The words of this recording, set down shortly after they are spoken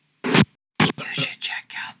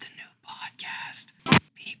podcast.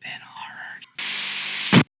 Beepin' horror.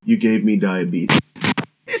 You gave me diabetes.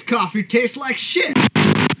 This coffee tastes like shit.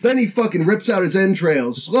 Then he fucking rips out his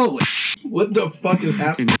entrails slowly. What the fuck is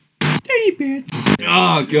happening? Dirty bitch.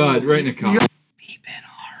 Oh, God, right in the coffee. Beepin' horror.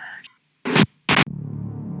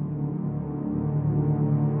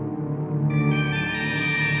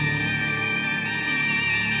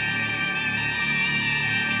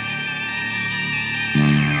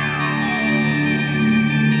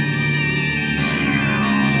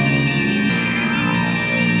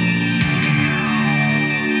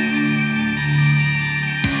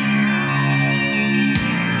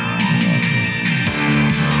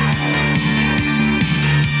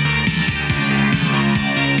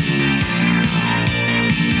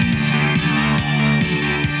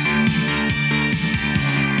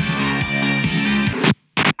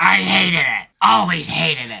 I hated it. Always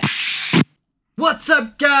hated it. What's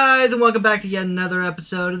up, guys, and welcome back to yet another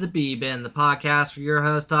episode of the B-Bin, the podcast where your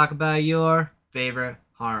hosts talk about your favorite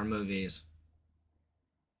horror movies.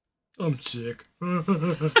 I'm sick.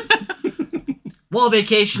 While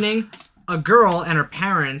vacationing, a girl and her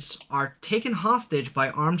parents are taken hostage by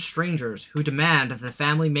armed strangers who demand that the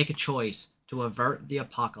family make a choice to avert the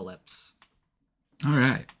apocalypse. All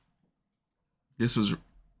right. This was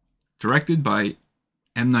directed by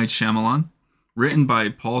M. Night Shyamalan, written by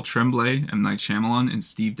Paul Tremblay, M. Night Shyamalan, and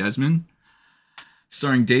Steve Desmond,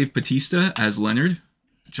 starring Dave Bautista as Leonard,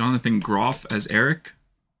 Jonathan Groff as Eric,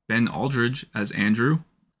 Ben Aldridge as Andrew,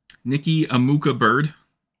 Nikki Amuka Bird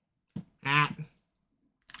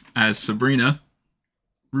as Sabrina,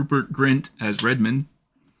 Rupert Grint as Redmond,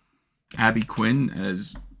 Abby Quinn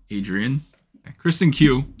as Adrian, Kristen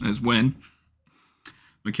Q as Wen,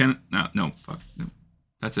 McKenna... No,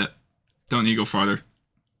 that's it. Don't need to go farther.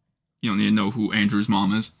 You don't need to know who Andrew's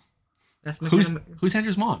mom is. That's Who's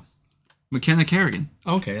Andrew's mom? McKenna Kerrigan.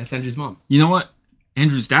 Okay, that's Andrew's mom. You know what?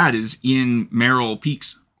 Andrew's dad is Ian Merrill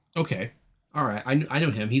Peaks. Okay, all right. I know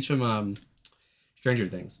him. He's from Stranger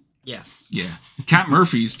Things. Yes. Yeah. Kat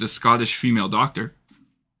Murphy's the Scottish female doctor.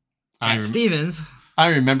 Cat Stevens I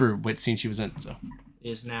remember what scene she was in. So.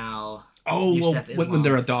 is now... Oh, Yusef when Islam.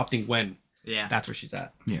 they're adopting Wen. Yeah. That's where she's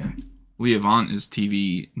at. Yeah. Leah Vaughn is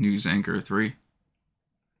TV news anchor 3.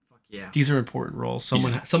 Fuck yeah. These are important roles.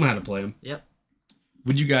 Someone had to play them. Yep.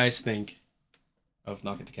 What do you guys think of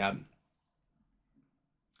Knock at the Cabin?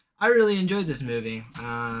 I really enjoyed this movie.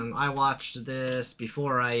 I watched this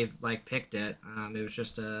before I picked it. It was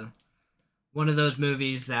just one of those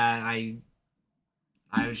movies that I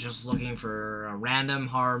was just looking for a random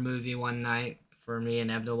horror movie one night for me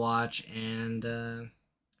and Ev to watch, and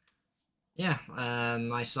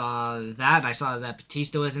I saw that. I saw that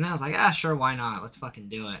Bautista was in it. I was like, sure, why not? Let's fucking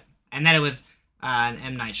do it. And then it was an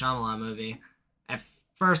M. Night Shyamalan movie. At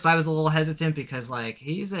first, I was a little hesitant because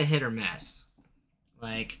he's a hit or miss.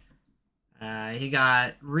 He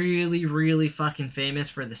got really, really fucking famous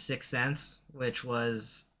for The Sixth Sense, which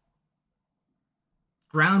was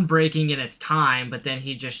groundbreaking in its time, but then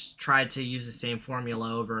he just tried to use the same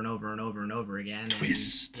formula over and over and over and over again.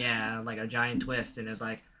 Twist. And, like a giant twist, and it was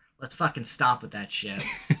like, let's fucking stop with that shit,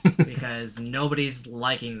 because nobody's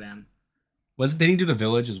liking them. Did he do The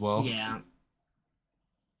Village as well? Yeah.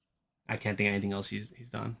 I can't think of anything else he's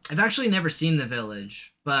done. I've actually never seen The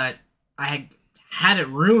Village, but I had it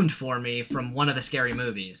ruined for me from one of the Scary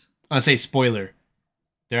Movies. I'll say spoiler.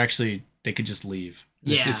 They could just leave.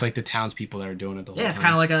 Yeah. It's like the townspeople that are doing it the whole Yeah, it's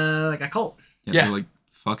time. kind of like a cult. Yeah. They're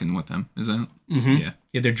fucking with them, isn't it? Mm-hmm. Yeah.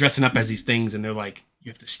 Yeah, they're dressing up as these things, and they're like,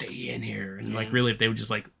 you have to stay in here. And really, if they would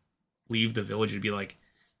just leave the village, it'd be like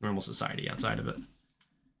normal society outside of it.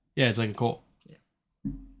 Yeah, it's like a cult.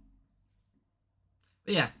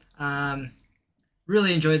 But yeah,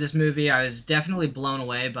 really enjoyed this movie. I was definitely blown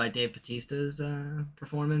away by Dave Bautista's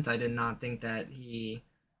performance. I did not think that he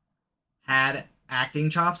had acting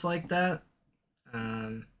chops like that.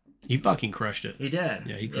 He fucking crushed it. He did.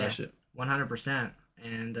 Yeah, he crushed it. 100%.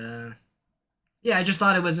 And I just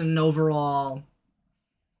thought it was an overall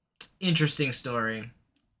interesting story.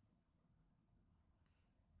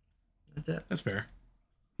 That's it. That's fair.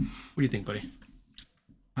 What do you think, buddy?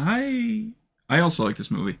 I also like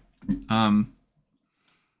this movie. Going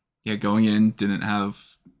in, didn't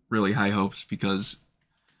have really high hopes because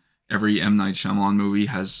every M. Night Shyamalan movie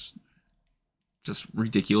has just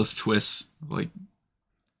ridiculous twists,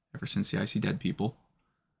 ever since I See Dead People.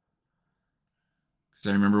 Because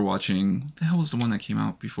I remember watching, what the hell was the one that came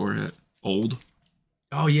out before it? Old?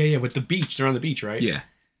 Oh, yeah, with the beach. They're on the beach, right? Yeah.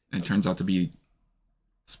 And it turns out to be,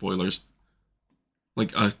 spoilers,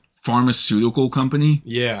 a pharmaceutical company.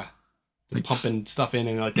 Yeah. Like, pumping stuff in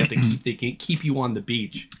and like that they can keep you on the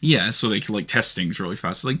beach. Yeah, so they can like test things really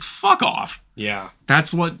fast. Like, fuck off. Yeah.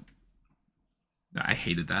 That's what I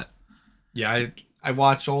hated that. Yeah, I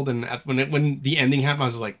watched old and when the ending happened, I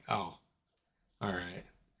was like, oh, all right.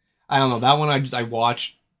 I don't know, that one I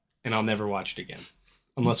watched and I'll never watch it again,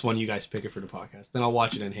 unless one of you guys pick it for the podcast. Then I'll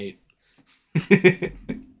watch it and hate.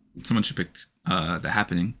 Someone should pick The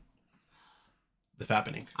Happening. The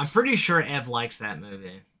Fappening. I'm pretty sure Ev likes that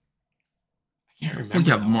movie. I can't remember. Well,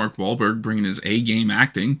 you have that Mark Wahlberg bringing his A game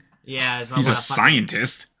acting. Yeah, He's a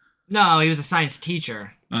scientist. No, he was a science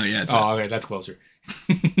teacher. Oh yeah. It's one. Oh, okay, that's closer.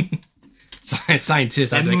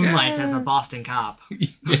 Scientist. And I'd be like, moonlights as a Boston cop.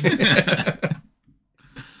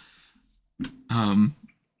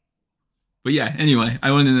 But yeah. Anyway,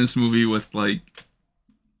 I went in this movie with like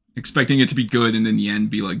expecting it to be good, and in the end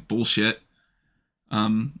be like bullshit.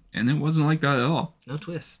 And it wasn't like that at all. No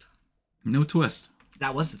twist. No twist.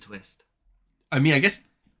 That was the twist. I mean, I guess.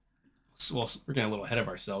 Well, we're getting a little ahead of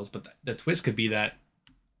ourselves, but the twist could be that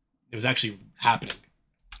it was actually happening.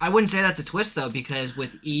 I wouldn't say that's a twist though, because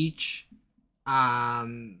with each,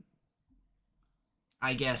 I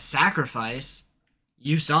guess, sacrifice,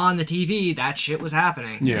 you saw on the TV that shit was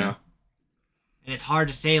happening. Yeah. And it's hard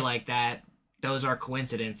to say like that. Those are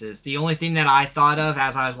coincidences. The only thing that I thought of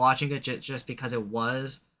as I was watching it, just because it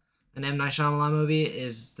was an M. Night Shyamalan movie,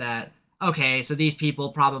 is that, okay, so these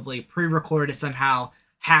people probably pre-recorded somehow,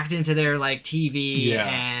 hacked into their like TV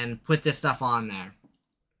and put this stuff on there.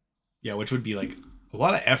 Yeah, which would be like a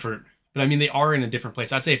lot of effort. But I mean, they are in a different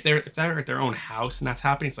place. I'd say if they're at their own house and that's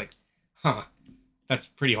happening, it's like, that's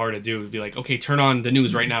pretty hard to do. It'd be like, okay, turn on the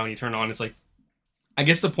news right now, and you turn on. It's like, I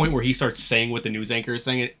guess the point where he starts saying what the news anchor is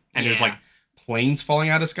saying, it, and there's like planes falling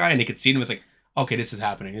out of the sky, and they could see them. It's like, okay, this is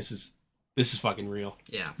happening. This is fucking real.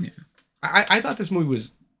 Yeah. I thought this movie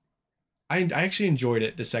was. I actually enjoyed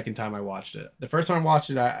it the second time I watched it. The first time I watched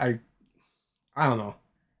it, I don't know.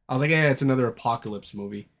 I was like, yeah, it's another apocalypse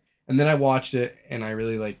movie. And then I watched it, and I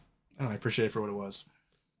really I appreciate it for what it was.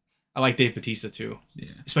 I like Dave Bautista too.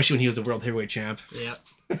 Yeah. Especially when he was the world heavyweight champ. Yep.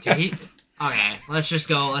 Okay, let's just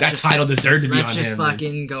go. That title deserved to be on him. Let's just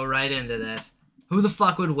fucking go right into this. Who the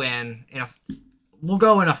fuck would win? We'll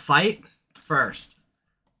go in a fight first.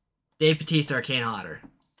 Dave Bautista or Kane Hodder?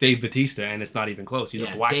 Dave Bautista, and it's not even close. He's a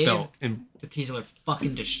black belt. And Bautista would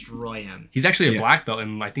fucking destroy him. He's actually a black belt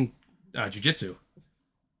in, I think, jiu-jitsu.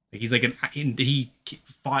 Like, he's like he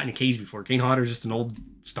fought in a cage before. Kane Hodder's just an old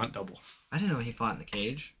stunt double. I didn't know he fought in the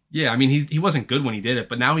cage. Yeah, I mean, he wasn't good when he did it,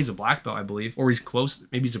 but now he's a black belt, I believe. Or he's close.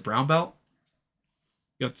 Maybe he's a brown belt.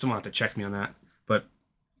 Someone have to check me on that. But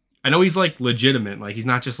I know he's, like, legitimate. Like, he's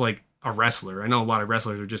not just, like, a wrestler. I know a lot of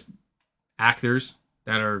wrestlers are just actors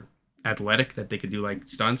that are athletic, that they could do, like,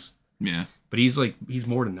 stunts. Yeah. But he's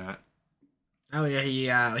more than that. Oh,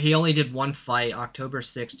 yeah, he only did one fight, October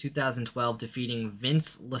 6, 2012, defeating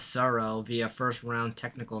Vince Lucero via first-round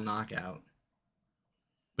technical knockout.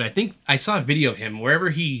 But I think I saw a video of him, wherever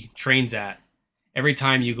he trains at, every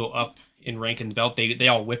time you go up in rank and belt, they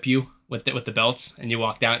all whip you with the belts, and you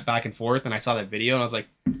walk down back and forth, and I saw that video, and I was like,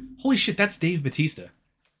 holy shit, that's Dave Bautista.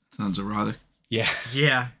 Sounds erotic. Yeah.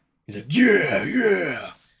 Yeah. He's like,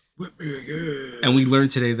 yeah. Whip me again. And we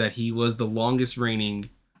learned today that he was the longest reigning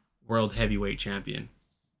world heavyweight champion,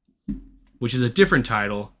 which is a different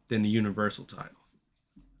title than the Universal title,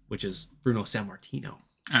 which is Bruno Sammartino.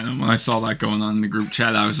 And when I saw that going on in the group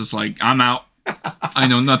chat, I was just like, I'm out. I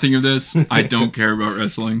know nothing of this. I don't care about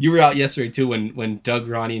wrestling. You were out yesterday too when Doug,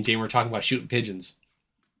 Ronnie, and Jamie were talking about shooting pigeons.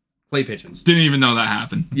 Clay pigeons. Didn't even know that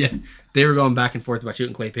happened. Yeah. They were going back and forth about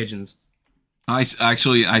shooting clay pigeons. I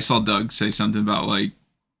saw Doug say something about like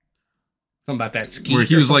something about that ski. Where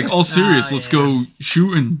he was like, all serious, let's go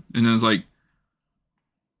shooting. And I was like,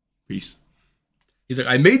 peace. He's like,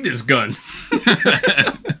 I made this gun.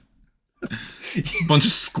 It's a bunch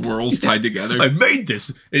of squirrels tied together. I made this.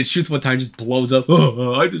 And it shoots one time, just blows up.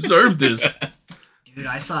 Oh, I deserve this. Dude,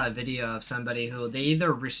 I saw a video of somebody who they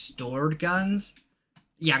either restored guns.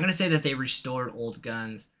 Yeah, I'm going to say that they restored old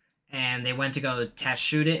guns. And they went to go test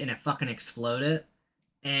shoot it and it fucking exploded.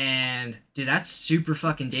 And, dude, that's super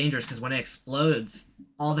fucking dangerous because when it explodes,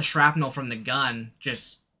 all the shrapnel from the gun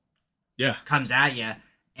just comes at you.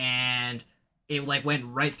 And it, like, went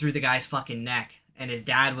right through the guy's fucking neck. And his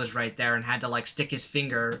dad was right there and had to, like, stick his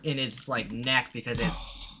finger in his, like, neck because it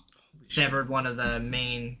severed one of the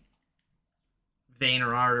main vein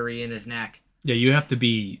or artery in his neck. Yeah, you have to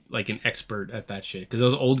be, like, an expert at that shit. Because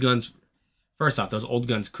those old guns, first off, those old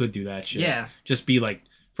guns could do that shit. Yeah. Just be, like,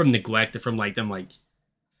 from neglect or from, like, them, like,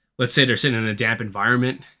 let's say they're sitting in a damp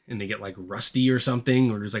environment and they get, like, rusty or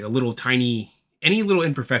something, or there's, like, a little tiny any little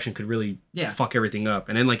imperfection could really Yeah. fuck everything up.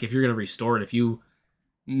 And then like if you're gonna restore it, if you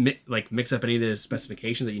mix up any of the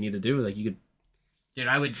specifications that you need to do, like you could Dude,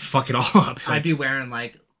 I would. fuck it all up. I'd Like, be wearing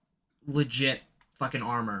like legit fucking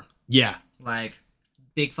armor, yeah. like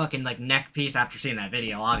big fucking like neck piece. After seeing that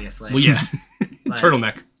video, obviously. Well, yeah. Like,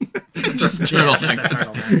 Turtleneck. Just a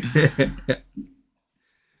turtleneck.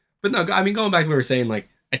 But no, I mean, going back to what we were saying, like,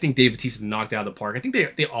 I think Dave Bautista knocked it out of the park. I think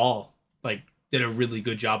they all, like, did a really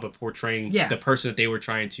good job of portraying the person that they were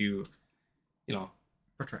trying to, you know,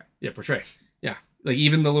 Portray. portray. Yeah. Like,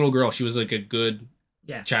 even the little girl, she was, like, a good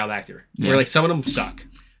child actor. Yeah. Where, like, some of them suck.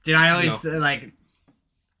 Dude, I always, like,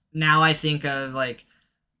 now I think of, like,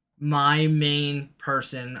 my main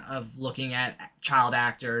person of looking at child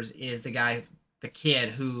actors is the kid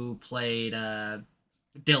who played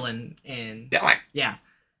Dylan in... Dylan! Yeah.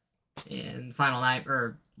 In Final Night,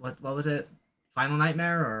 or what was it? Final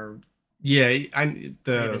Nightmare, or... Yeah,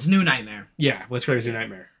 It's New Nightmare. Yeah, Let's Try New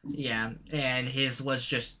Nightmare. Yeah, and his was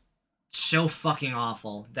just so fucking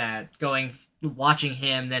awful that watching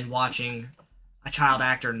him, then watching a child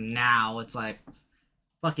actor now, it's like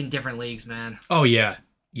fucking different leagues, man. Oh, yeah.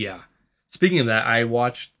 Yeah. Speaking of that, I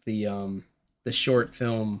watched the short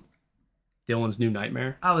film Dylan's New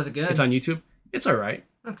Nightmare. Oh, was it good? It's on YouTube. It's all right.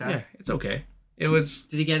 Okay. Yeah, it's okay. It was...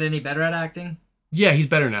 Did he get any better at acting? Yeah, he's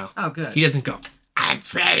better now. Oh, good. He doesn't go, I'm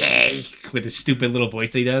Freddy, with his stupid little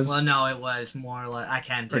voice that he does. Well, no, it was more like I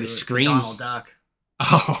can't do Or he it. screams. Donald Duck.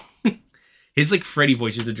 Oh. His, like, Freddy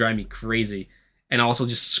voice used to drive me crazy. And also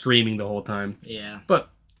just screaming the whole time. Yeah. But,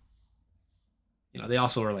 you know, they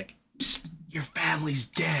also are like, Psst, your family's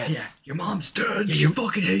dead. Yeah. Your mom's dead. Yeah, She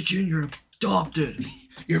fucking hates you and you're adopted.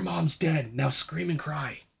 Your mom's dead. Now scream and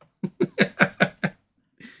cry.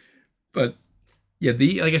 But, yeah,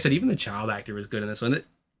 like I said, even the child actor was good in this one.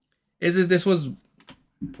 This was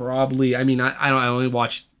probably, I mean, I only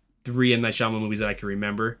watched 3 M. Night Shyamalan movies that I can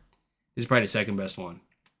remember. This is probably the second best one.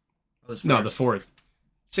 No, the fourth.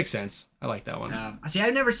 Sixth Sense. I like that one. See,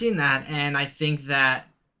 I've never seen that, and I think that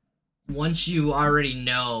once you already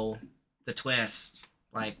know the twist,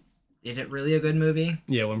 like, is it really a good movie?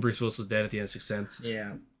 Yeah, when Bruce Willis was dead at the end of Sixth Sense.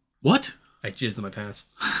 Yeah. What? I jizzed in my pants.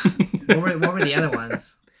 What were the other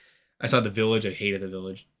ones? I saw The Village. I hated The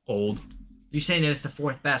Village. Old. You saying it was the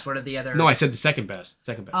fourth best? What are the other? No, I said the second best.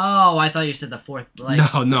 Second best. Oh, I thought you said the fourth. Like,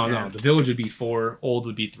 No. The Village would be 4. Old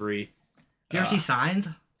would be 3. Did you ever see Signs?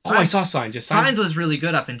 Oh, I saw Signs. Just Signs was really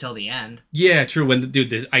good up until the end. Yeah, true.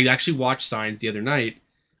 I actually watched Signs the other night.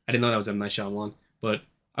 I didn't know that was M. Night Shyamalan, but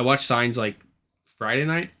I watched Signs like Friday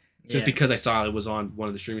night just because I saw it was on one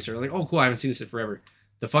of the streaming services. Like, oh, cool! I haven't seen this in forever.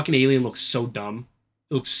 The fucking alien looks so dumb.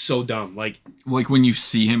 It looks so dumb. Like when you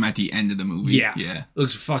see him at the end of the movie. Yeah. Yeah. It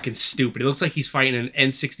looks fucking stupid. It looks like he's fighting an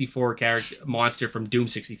N64 character monster from Doom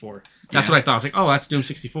 64. That's what I thought. I was like, oh, that's Doom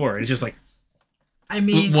 64. And it's just like, I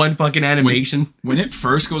mean, one fucking animation. When it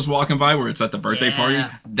first goes walking by, where it's at the birthday party,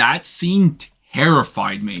 that scene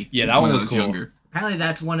terrified me. Yeah, that one was cool. Younger. Apparently,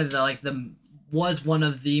 that's one of the one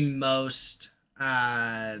of the most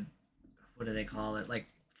what do they call it? Like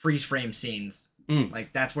freeze frame scenes.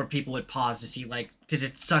 Like that's where people would pause to see, like, because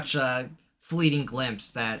it's such a fleeting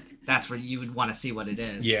glimpse that's where you would want to see what it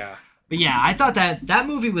is. Yeah. But yeah, I thought that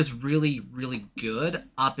movie was really, really good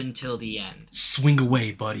up until the end. Swing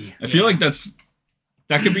away, buddy. I feel like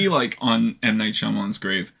that could be like on M. Night Shyamalan's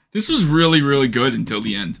grave. This was really, really good until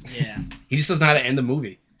the end. Yeah. He just doesn't know how to end the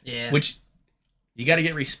movie. Yeah. Which, you got to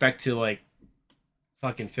get respect to, like,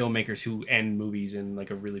 fucking filmmakers who end movies in,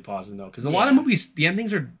 like, a really positive note. Because a lot of movies, the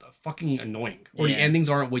endings are fucking annoying. Or the endings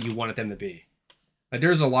aren't what you wanted them to be. Like,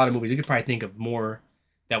 there's a lot of movies. You could probably think of more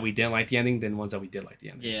that we didn't like the ending than ones that we did like the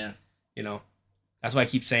ending. Yeah. You know? That's why I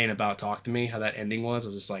keep saying about Talk to Me, how that ending was. It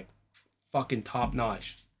was just, like, fucking top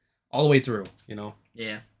notch. All the way through, you know?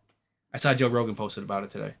 Yeah. I saw Joe Rogan posted about it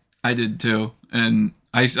today. I did too. And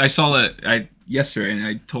I saw that yesterday, and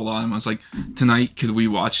I told Autumn, I was like, tonight, could we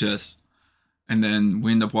watch this? And then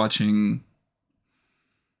we end up watching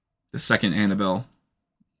the second Annabelle.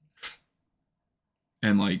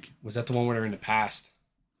 And like... Was that the one where they're in the past?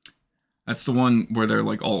 That's the one where they're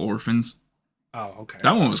like all orphans. Oh, okay.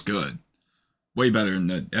 That one was good. Way better than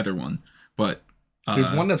the other one. But...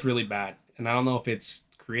 There's one that's really bad. And I don't know if it's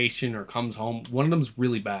Creation or Comes Home. One of them's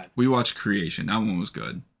really bad. We watched Creation. That one was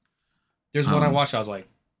good. There's one I watched, I was like,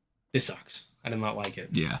 this sucks. I did not like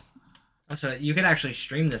it. Yeah. So you could actually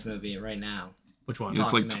stream this movie right now. Which one?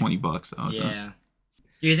 It's like $20. Yeah.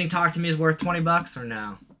 Do you think Talk to Me is worth $20 or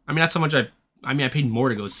no? I mean, that's how much I paid more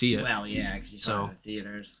to go see it. Well, yeah, because you saw it in the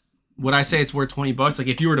theaters. Would I say it's worth $20? Like,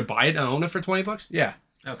 if you were to buy it and own it for $20? Yeah.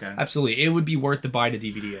 Okay. Absolutely. It would be worth to buy the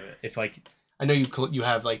DVD of it. If, like, I know you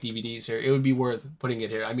have like DVDs here. It would be worth putting it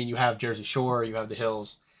here. I mean, you have Jersey Shore, you have The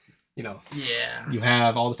Hills, you know, Yeah. you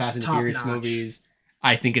have all the Fast and Top Furious notch. movies.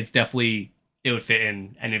 I think it's definitely it would fit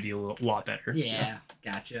in and it'd be a lot better. Yeah.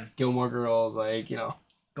 Gotcha. Gilmore Girls, like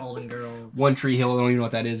Golden Girls. One Tree Hill. I don't even know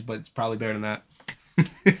what that is, but it's probably better than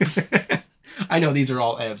that. I know these are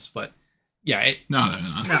all EBs, but yeah, No. No,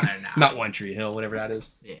 no, no. not One Tree Hill, whatever that is.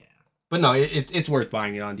 Yeah. But no, it's worth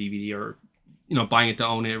buying it on DVD or buying it to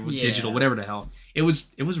own it, Yeah. digital, whatever the hell. It was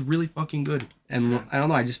really fucking good, and Okay. I don't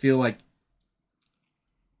know. I just feel like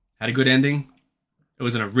had a good ending. It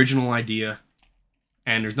was an original idea,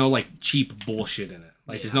 and there's no like cheap bullshit in it.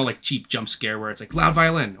 Like there's Yeah. no like cheap jump scare where it's like loud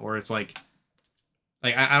violin or it's like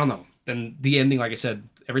I don't know. Then the ending, like I said,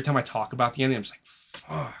 every time I talk about the ending, I'm just like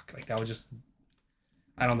fuck. Like that was just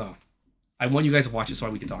I don't know. I want you guys to watch it so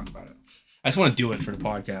we can talk about it. I just want to do it for the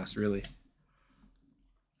podcast, really.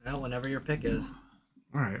 Well, whenever your pick is.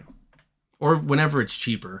 All right. Or whenever it's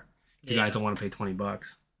cheaper. If you Yeah. guys don't want to pay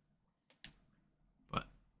 $20. But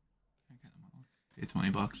Pay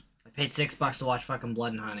 $20. I paid $6 to watch fucking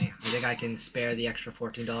Blood and Honey. I think I can spare the extra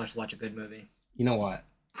 $14 to watch a good movie. you know what?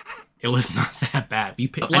 It was not that bad. You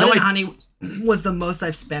pay, Blood and Honey was the most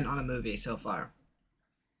I've spent on a movie so far.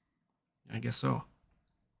 I guess so.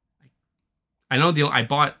 I know I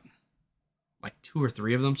bought like 2 or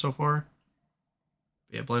 3 of them so far.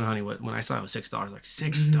 Yeah, Blood and Honey. When I saw it was $6, like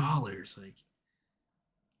 $6, like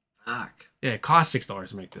Fuck. yeah, it cost $6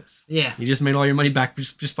 to make this. Yeah. You just made all your money back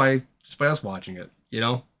just by us watching it.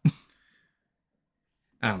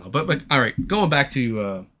 I don't know, but all right. Going back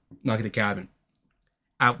to Knock at the Cabin.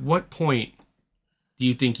 At what point do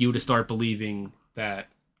you think you would start believing that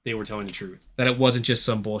they were telling the truth? That it wasn't just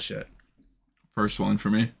some bullshit First one for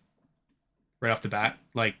me. right off the bat?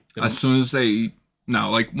 Like As soon as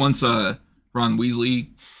once Ron Weasley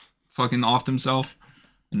fucking offed himself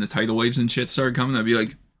and the tidal waves and shit started coming, I'd be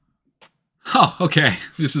like, oh, okay,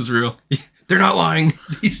 this is real. they're not lying.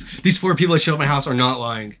 These 4 people that showed up at my house are not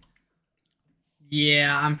lying.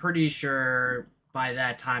 Yeah, I'm pretty sure by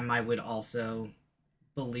that time I would also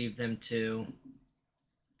believe them too.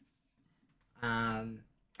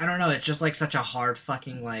 I don't know, it's just like such a hard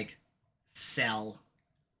fucking like sell.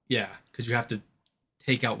 Yeah, because you have to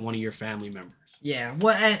take out one of your family members. Yeah,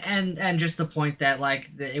 well, and just the point that like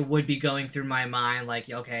it would be going through my mind like,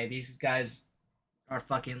 okay, these guys are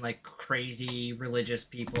fucking like crazy religious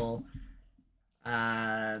people.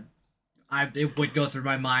 It would go through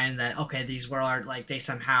my mind that okay, these were like they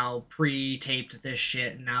somehow pre-taped this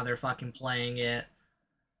shit and now they're fucking playing it.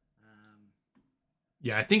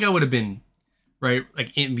 Yeah, I think I would have been right,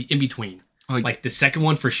 like in between. Like the second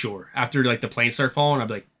one for sure. After like the planes start falling, I'd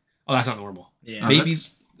be like, oh, that's not normal. Yeah, Maybe-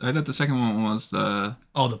 I thought the second one was the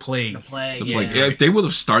Oh, the plague. the plague. plague. Yeah. Yeah, if they would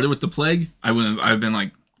have started with the plague, I've been like,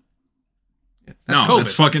 That's no, COVID.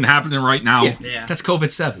 that's fucking happening right now. Yeah. Yeah. That's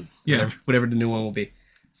COVID-7. Yeah. Whatever the new one will be.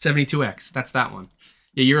 72X. That's that one.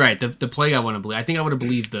 Yeah, you're right. The plague I want to believe. I think I would have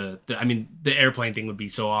believed the airplane thing would be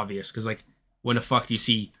so obvious because like when the fuck do you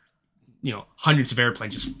see hundreds of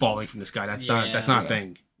airplanes just falling from the sky? That's not a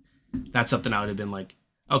thing. That's something I would have been like,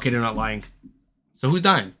 okay, they're not lying. So who's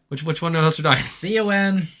dying? Which one of us are dying? See you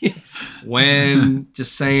when. When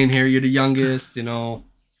just saying here you're the youngest, Nah,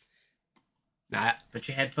 Put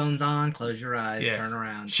your headphones on, close your eyes, Yeah. turn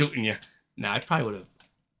around. shooting you. Nah, I probably would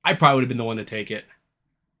have been the one to take it.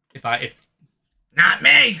 If Not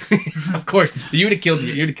me. of course you'd have killed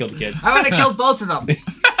the kid. I would have killed both of them.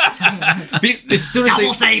 As soon as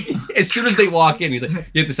Double safe. as soon as they walk in, he's like,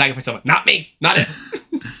 you have to sacrifice someone. Not me. Not it.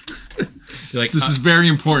 You're like, This is very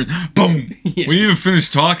important. Boom. Yeah. We didn't even finish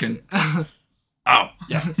talking. oh,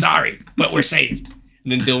 yeah, sorry, but we're saved.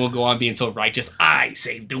 And then Dylan will go on being so righteous. I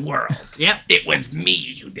saved the world. Yep. It was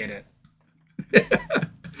me who did it.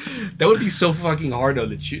 That would be so fucking hard though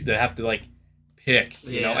to have to like pick,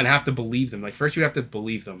 Yeah. and have to believe them. Like first you have to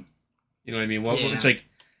believe them. You know what I mean? Yeah. It's like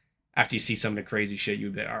after you see some of the crazy shit,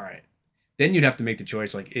 you'd be all right. Then you'd have to make the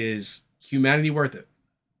choice like, is humanity worth it?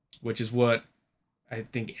 Which is what I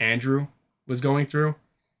think Andrew was going through.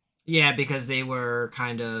 Yeah, because they were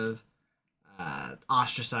kind of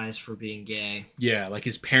ostracized for being gay. Yeah, like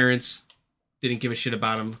his parents didn't give a shit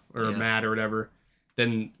about him or Yeah. mad or whatever.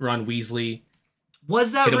 Then Ron Weasley.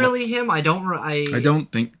 Was that Hit him really him? I don't. I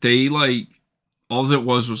don't think they all it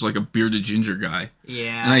was like a bearded ginger guy.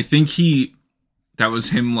 Yeah. And I think that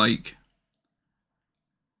was him like,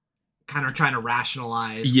 kind of trying to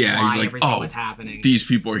rationalize Yeah, why he's like, everything "Oh, was happening. these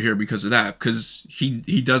people are here because of that. Because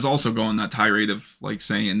he does also go on that tirade of like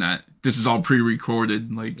saying that this is all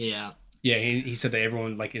pre-recorded. Like, Yeah, Yeah, he said that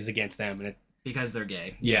everyone like is against them, and because they're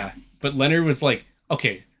gay. yeah. But Leonard was like,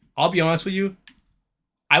 okay, I'll be honest with you.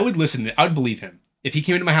 I would listen. I would believe him if he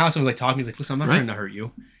came into my house and was like talking to me, like, listen, I'm not Right. trying to hurt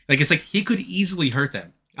you. Like, it's like he could easily hurt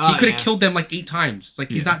them. Oh, He could have yeah. killed them like 8 times. It's like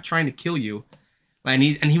he's Yeah. not trying to kill you. And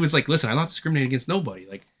he was like, listen, I'm not discriminating against nobody.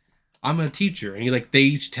 Like, I'm a teacher. And they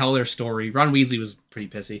each tell their story. Ron Weasley was pretty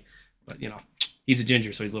pissy, but he's a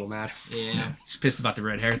ginger, so he's a little mad. Yeah. He's pissed about the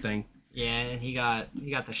red hair thing. Yeah, and he got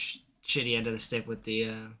the shitty end of the stick with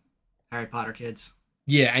the Harry Potter kids.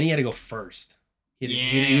 Yeah, and he had to go first. He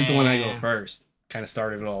was the one that had to Yeah. go first. Kind of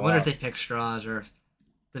started it all I wonder off. if they picked straws or if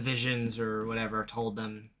the visions or whatever told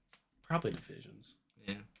them. Probably divisions.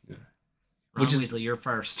 Yeah. Yeah. Ron Which is- Weasley, you're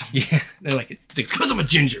first. Yeah, they're like, it's because I'm a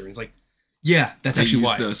ginger. And it's like, yeah, that's They actually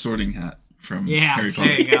used why. the sorting hat from Yeah, Harry Potter.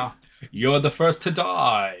 there you go. You're the first to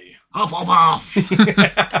die.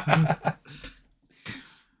 Hufflepuff.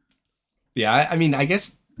 Yeah, I mean, I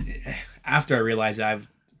guess after I realized I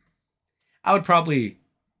would probably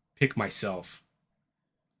pick myself,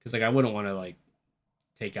 because like I wouldn't want to like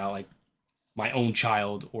take out like my own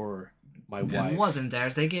child or my It wife. wasn't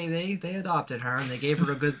theirs. They adopted her and they gave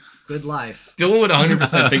her a good life. Dylan would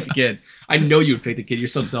 100% pick the kid. I know you would pick the kid. You're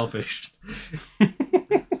so selfish.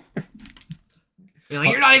 You're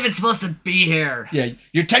like, you're not even supposed to be here. Yeah,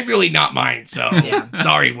 you're technically not mine, so Yeah.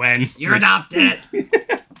 sorry, Wen. You're adopted.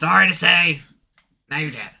 Sorry to say. Now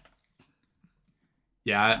you're dead.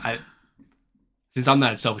 Yeah, I since I'm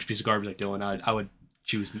not a selfish piece of garbage like Dylan, I would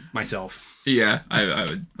choose myself. Yeah, I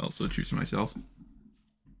would also choose myself.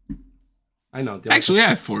 I know. Dylan. Actually, I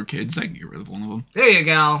have 4 kids. I can get rid of one of them. There you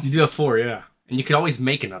go. you do have 4, yeah, and you could always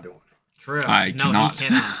make another one. True. I no, cannot. you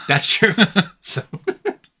cannot. That's true. So,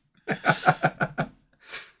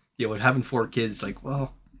 yeah, with having 4 kids, like,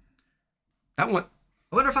 well, that one.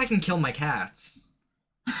 I wonder if I can kill my cats.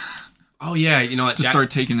 Oh yeah, you know what? Just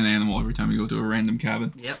start taking an animal every time you go to a random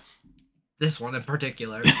cabin. Yep. This one in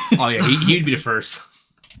particular. Oh yeah, he'd be the first.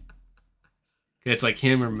 It's like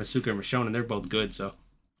him or Masuka or Michonne, and they're both good, so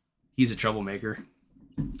he's a troublemaker.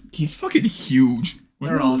 He's fucking huge.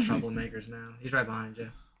 They're all troublemakers now. He's right behind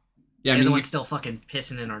you. Yeah, Yeah, I mean, the one's still fucking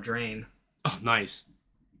pissing in our drain. oh nice.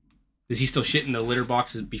 Does he still shit in the litter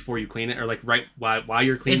boxes before you clean it, or like right while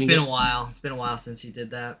you're cleaning It's been it? a while. It's been a while since he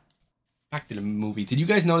did that. Back to the movie. Did you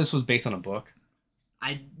guys know this was based on a book?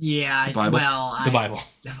 The Bible? The Bible.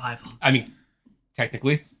 The Bible. I mean,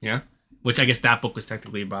 technically, yeah. Which I guess that book was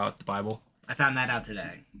technically about the Bible. I found that out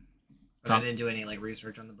today. But Huh. I didn't do any like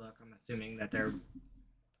research on the book. I'm assuming that they're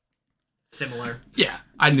similar. Yeah,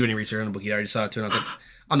 I didn't do any research on the book either. I just saw it turn out that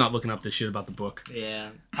I'm not looking up this shit about the book. Yeah.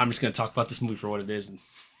 I'm just gonna talk about this movie for what it is. And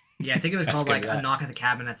Yeah, I think it was That's called gonna like be A that. Knock at the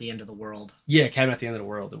Cabin at the End of the World. yeah, Cabin at the End of the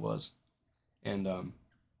World. It was, and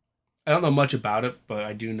I don't know much about it, but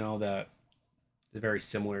I do know that it's a very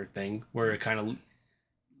similar thing where it kind of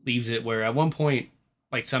leaves it where at one point,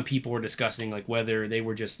 like some people were discussing like whether they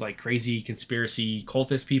were just like crazy conspiracy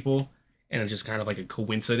cultist people, and it was just kind of like a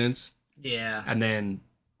coincidence. Yeah. And then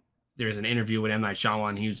there's an interview with M. Night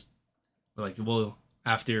Shyamalan. He was like, well,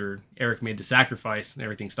 after Eric made the sacrifice,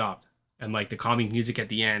 everything stopped. And like the calming music at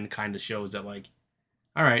the end kind of shows that like,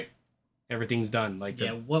 all right, everything's done. Like,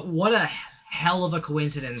 Yeah, what a hell of a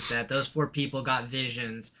coincidence that those 4 people got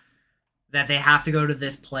visions that they have to go to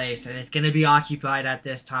this place and it's going to be occupied at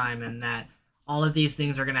this time and that all of these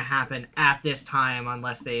things are going to happen at this time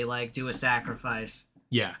unless they like do a sacrifice.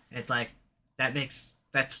 yeah. And it's like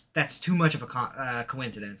that's too much of a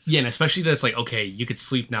coincidence. Yeah, and especially that it's like, okay, you could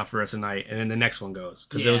sleep now for the rest of the night, and then the next one goes.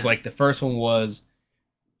 Because it was Yeah. like the first one was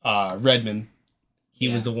Redmond. He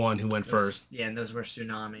Yeah. was the one who went first. Yeah, and those were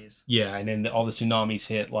tsunamis. Yeah, and then all the tsunamis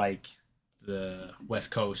hit like the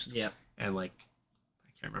West Coast. Yep. And like,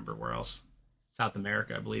 I can't remember where else. South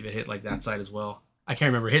America, I believe it hit like that side as well. I can't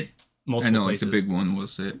remember. It hit multiple I know, places. like the big one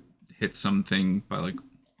was it hit something by like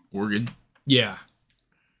Oregon. Yeah.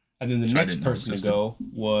 And then the Which I next didn't know person to existed. go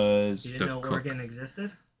was You The didn't know cook. Oregon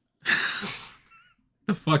existed?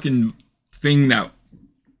 The fucking thing that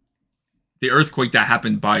the earthquake that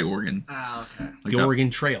happened by Oregon. Oh, okay. Like the that-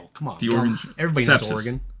 Oregon Trail. Come on. The Oregon Everybody knows sepsis.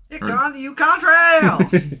 Oregon. Yukon Trail!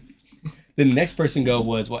 Then the next person go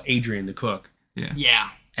was Adrian, the cook. Yeah. Yeah.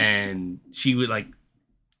 And she would like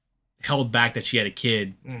held back that she had a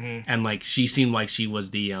kid, Mm-hmm. and like she seemed like she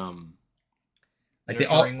was the like they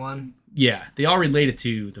all one. they all related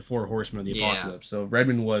to the 4 horsemen of the Yeah. apocalypse. So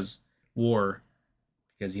Redmond was war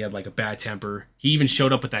because he had like a bad temper. He even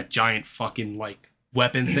showed up with that giant fucking like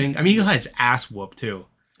weapon thing. I mean, he had his ass whooped too.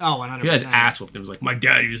 Oh, 100%. He had his ass whooped. It was like, my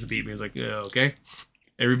dad used to beat me. He was like, yeah, okay.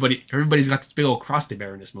 Everybody's got this big old cross they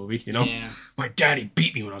bear in this movie, you know? Yeah. My daddy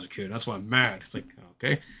beat me when I was a kid. That's why I'm mad. It's like,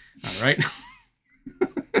 okay, all right.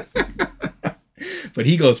 But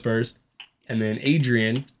he goes first. And then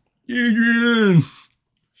Adrian,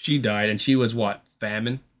 she died, and she was what,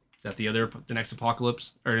 Famine. Is that the next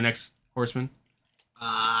apocalypse or the next horseman?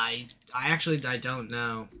 I actually I don't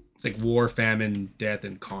know. It's like war, famine, death,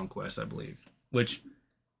 and conquest, I believe. Which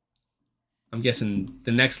I'm guessing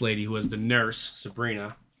the next lady who was the nurse,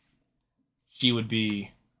 Sabrina, she would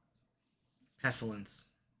be Pestilence.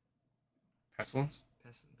 pestilence.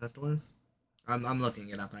 Pestilence. I'm looking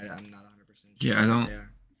it up. I'm not 100% sure. Yeah, what they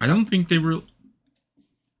are. I don't think they were.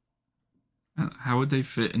 How would they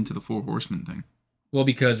fit into the Four Horsemen thing? Well,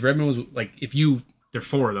 because Redmond was like, they're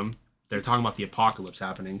four of them. They're talking about the apocalypse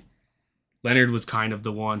happening. Leonard was kind of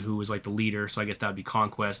the one who was like the leader, so I guess that would be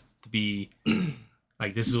Conquest to be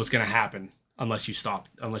like, this is what's gonna happen unless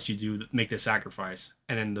you make this sacrifice,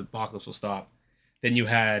 and then the apocalypse will stop. Then you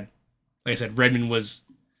had, like I said, Redmond was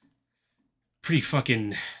pretty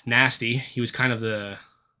fucking nasty. He was kind of the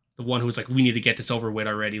one who was like, we need to get this over with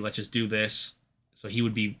already. Let's just do this. So he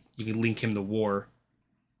would be, you can link him to war.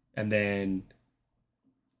 And then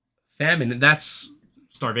Famine, that's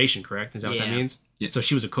starvation, correct? Is that what that Yeah. means? Yeah. So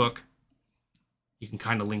she was a cook. You can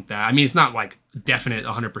kind of link that. I mean, it's not like definite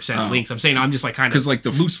 100% links. I'm just like kind of 'Cause, like,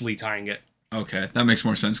 loosely tying it. Okay, that makes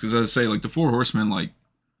more sense because, as I say, like the Four Horsemen, like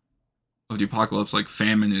of the apocalypse, like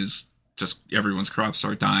famine is just everyone's crops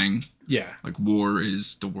start dying. Yeah. Like war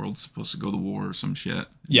is the world's supposed to go to war or some shit.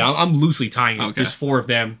 Yeah, I'm loosely tying it. Okay. There's four of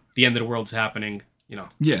them. The end of the world's happening. You know,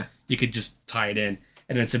 Yeah, you could just tie it in.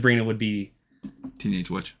 And then Sabrina would be teenage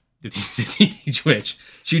witch. the teenage witch.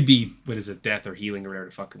 She'd be, what is it, death or healing or whatever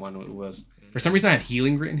the fuck one it was. For some reason I had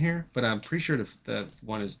healing written here, but I'm pretty sure the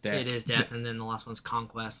one is death. It is death, and then the last one's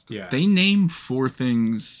conquest. Yeah. They name four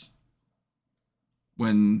things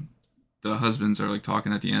when the husbands are like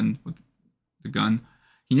talking at the end with the gun.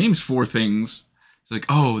 He names four things. It's like,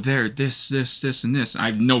 oh, they're this, and this. I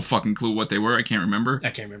have no fucking clue what they were. I can't remember. I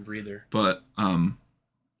can't remember either. But And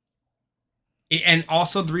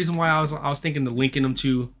also the reason why I was thinking to linking them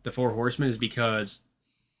to the Four Horsemen is because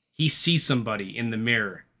he sees somebody in the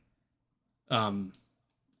mirror.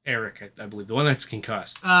 Eric, I believe, the one that's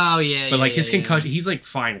concussed. Oh yeah. But like yeah, his yeah. concussion, he's like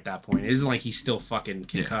fine at that point. It isn't like he's still fucking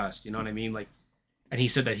concussed. You know what I mean? Like, and he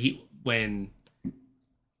said that when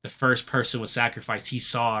the first person was sacrificed, he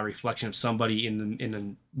saw a reflection of somebody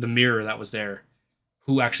in the mirror that was there,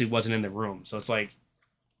 who actually wasn't in the room. So it's like,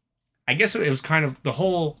 I guess it was kind of the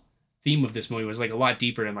whole theme of this movie was like a lot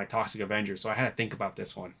deeper than like Toxic Avenger. So I had to think about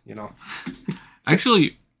this one. You know,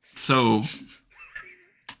 actually, so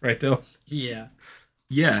right though. Yeah.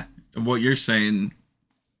 yeah, what you're saying,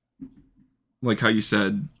 like how you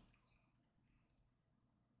said,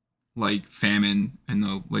 like famine and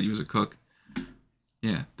the lady was a cook.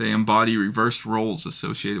 Yeah, they embody reversed roles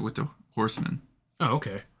associated with the horsemen. Oh,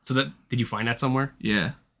 okay. So did you find that somewhere?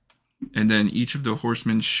 Yeah. And then each of the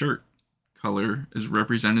horsemen's shirt color is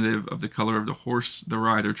representative of the color of the horse the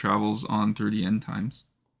rider travels on through the end times.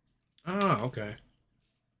 Oh, okay.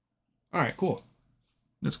 All right, cool.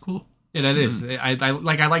 That's cool. Yeah, that is. I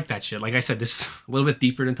like that shit. Like I said, this is a little bit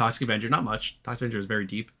deeper than Toxic Avenger. Not much. Toxic Avenger is very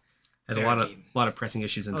deep. Has Very a deep. lot of pressing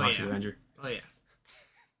issues in Oh, Toxic yeah. Avenger. Oh yeah.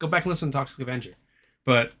 Go back and listen to Toxic Avenger.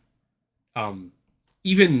 But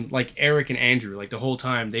even like Eric and Andrew, like the whole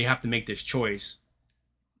time they have to make this choice,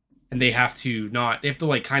 and they have to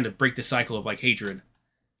like kind of break the cycle of like hatred.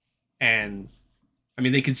 And I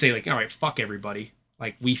mean, they could say like, all right, fuck everybody.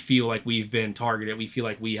 Like we feel like we've been targeted. We feel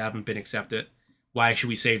like we haven't been accepted. Why should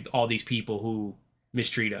we save all these people who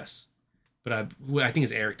mistreat us? But I think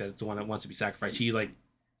it's Eric that's the one that wants to be sacrificed. He like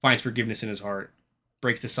finds forgiveness in his heart,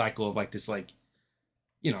 breaks the cycle of like this, like,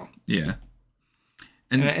 you know. Yeah.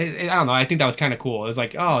 And I don't know. I think that was kind of cool. It was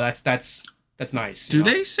like, oh, that's nice. Do you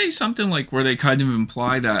know? they say something like where they kind of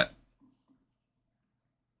imply that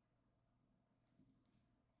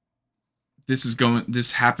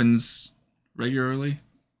this happens regularly?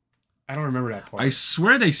 I don't remember that part. I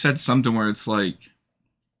swear they said something where it's like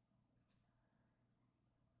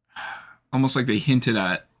almost like they hinted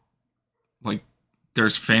at like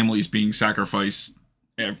there's families being sacrificed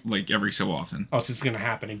like every so often. Oh, so it's gonna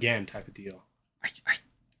happen again, type of deal.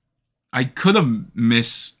 I could have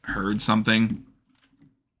misheard something.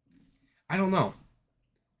 I don't know.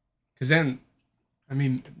 Cause then, I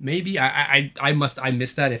mean, maybe I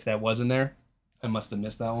missed that if that wasn't there. I must have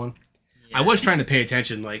missed that one. Yeah. I was trying to pay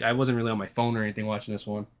attention. Like I wasn't really on my phone or anything watching this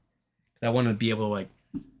one. I wanted to be able to like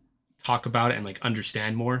talk about it and like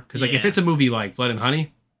understand more. Cause like if Yeah. it's a movie like Blood and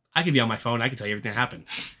Honey, I could be on my phone. I can tell you everything that happened.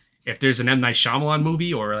 If there's an M. Night Shyamalan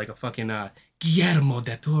movie or like a fucking Guillermo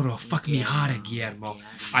del Toro, fuck me hard, Guillermo.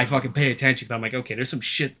 I fucking pay attention because I'm like, okay, there's some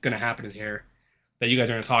shit gonna happen in here that you guys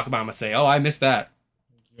are gonna talk about. I'm gonna say, oh, I missed that.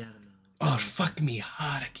 Oh, fuck me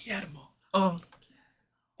hard, Guillermo. Oh,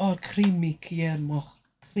 clean me, Guillermo.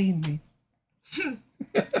 Clean me.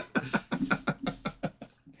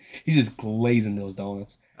 He's just glazing those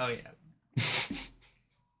donuts. Oh yeah.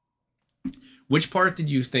 Which part did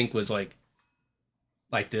you think was like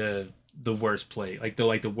the worst play, like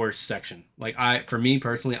the worst section? Like for me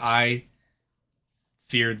personally, I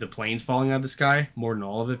feared the planes falling out of the sky more than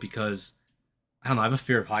all of it because I don't know, I have a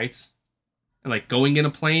fear of heights, and like going in a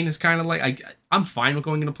plane is kind of like I'm fine with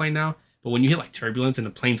going in a plane now, but when you hit like turbulence and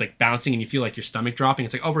the plane's like bouncing and you feel like your stomach dropping,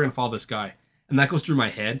 it's like, oh, we're gonna fall this guy, and that goes through my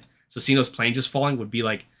head. So seeing those planes just falling would be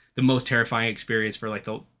like the most terrifying experience for like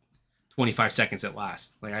the 25 seconds it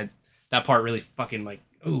lasts. Like that part really fucking like,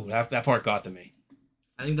 ooh, that part got to me.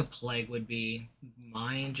 I think the plague would be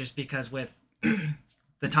mine just because with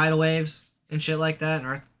the tidal waves and shit like that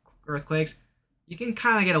and earthquakes, you can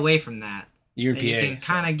kind of get away from that. You're in and PA. you can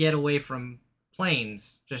kind of get away from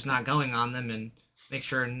planes, just not going on them and make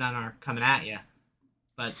sure none are coming at you.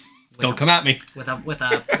 But Don't come at me. With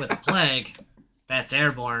a plague that's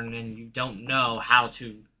airborne and you don't know how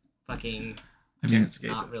to fucking I mean,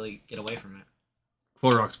 not really get away from it.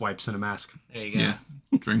 Clorox wipes and a mask. There you go. yeah,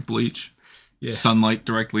 drink bleach, Yeah. sunlight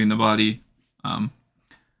directly in the body.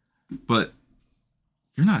 But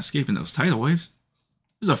you're not escaping those tidal waves.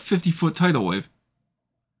 There's a 50-foot tidal wave.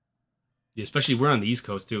 Yeah, especially we're on the East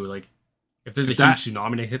Coast too. Like, if there's a That- huge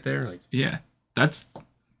tsunami to hit there, like, Yeah, that's.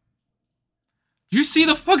 Did you see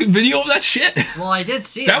the fucking video of that shit? Well, I did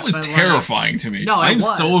see That it. was but, like, terrifying to me. No, it I'm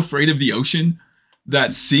so was. afraid of the ocean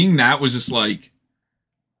that seeing that was just like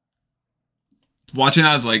watching.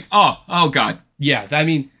 I was like, oh god. yeah. I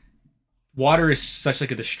mean, water is such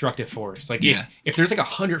like a destructive force. Like, Yeah. if there's like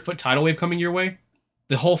 100-foot tidal wave coming your way,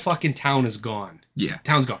 the whole fucking town is gone. Yeah,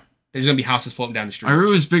 Town's gone. There's gonna be houses floating down the street. I heard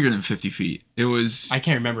it was bigger than 50 feet. It was I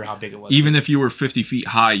can't remember how big it was. even if you were 50 feet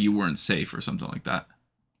high, you weren't safe or something like that.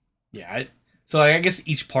 Yeah. So like, I guess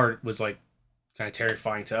each part was like kind of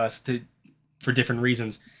terrifying to us for different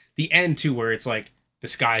reasons. The end too, where it's like the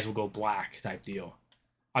skies will go black type deal.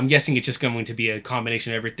 I'm guessing it's just going to be a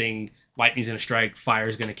combination of everything. Lightning's gonna strike,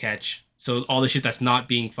 fire's gonna catch. So all the shit that's not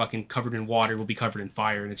being fucking covered in water will be covered in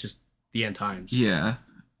fire, and it's just the end times. Yeah,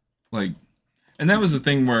 like, and that was the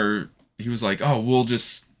thing where he was like, "Oh, it'll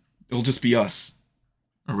just be us,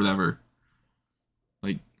 or whatever."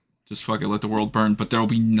 Like, just fucking let the world burn, but there will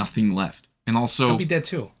be nothing left. And also, They'll be dead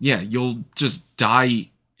too. yeah, you'll just die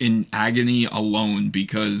in agony alone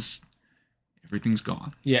because everything's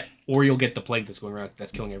gone. Yeah, or you'll get the plague that's going around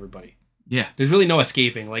that's killing everybody. Yeah, There's really no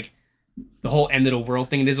escaping. Like, the whole end of the world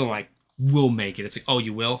thing, it isn't like we'll make it. It's like, oh,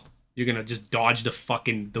 you will. You're gonna just dodge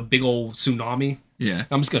the big old tsunami. yeah.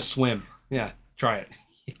 I'm just gonna swim. Yeah, try it.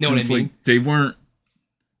 You know And what I it's mean? like they weren't.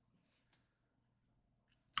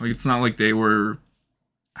 Like, it's not like they were,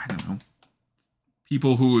 I don't know,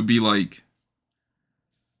 people who would be like,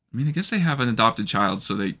 I mean, I guess they have an adopted child,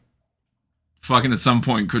 so they fucking at some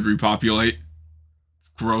point could repopulate. As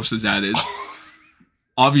gross as that is.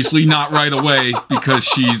 Obviously not right away because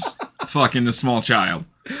she's fucking a small child.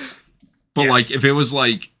 But Yeah. like, if it was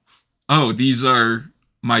like, oh, these are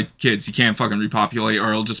my kids, you can't fucking repopulate, or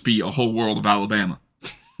it'll just be a whole world of Alabama.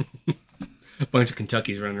 A bunch of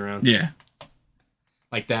Kentuckies running around Yeah.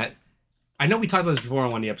 like that. I know we talked about this before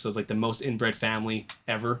on one of the episodes, like the most inbred family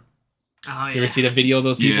ever. Oh yeah. You ever see the video of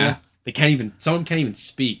those people? Yeah. Some can't even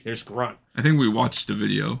speak. They're just grunt. I think we watched the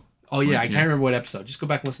video. Oh yeah, Like, I can't remember what episode. Just go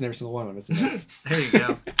back and listen to every single one of them. There you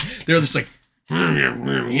go. They're just like,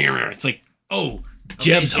 it's like, oh,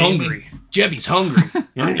 Jeb's Jamie. hungry. Jebby's hungry.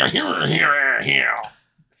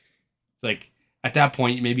 It's like, at that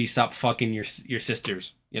point, maybe stop fucking your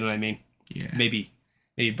sisters. You know what I mean? Yeah. Maybe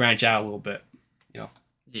branch out a little bit. You know,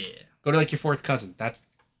 Yeah. go to like your fourth cousin. That's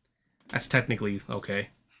technically okay.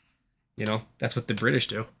 You know, that's what the British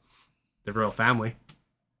do. The royal family.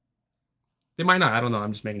 They might not. I don't know.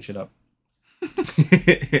 I'm just making shit up.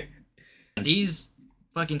 These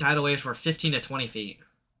fucking tidal waves were 15 to 20 feet.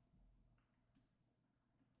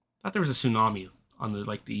 Thought there was a tsunami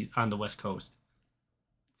on the west coast.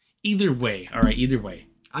 Either way, all right. Either way.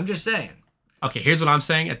 I'm just saying. Okay, here's what I'm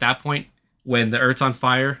saying. At that point, when the Earth's on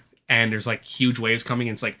fire and there's like huge waves coming,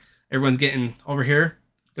 and it's like everyone's getting over here,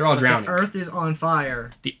 they're all If drowning. the Earth is on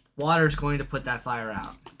fire, The- water's going to put that fire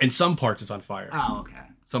out. And some parts it's on fire. Oh, okay.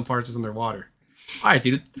 Some parts is underwater. All right,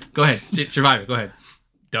 dude. Go ahead. Survive it. Go ahead.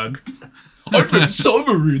 Doug. I'm a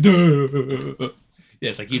submarine. Yeah,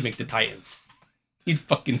 it's like you'd make the Titan. He'd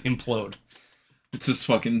fucking implode. It's just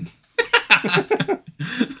fucking.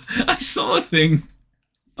 I saw a thing.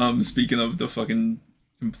 Speaking of the fucking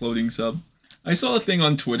imploding sub, I saw a thing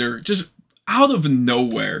on Twitter just out of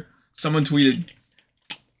nowhere. Someone tweeted,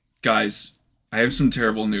 "Guys, I have some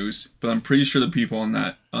terrible news, but I'm pretty sure the people on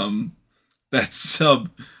that sub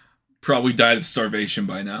probably died of starvation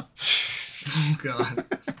by now. Oh god.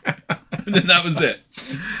 And then that was it.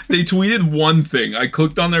 They tweeted one thing. I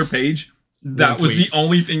clicked on their page. That was the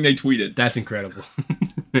only thing they tweeted. That's incredible.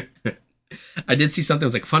 I did see something that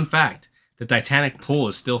was like, fun fact, the Titanic pool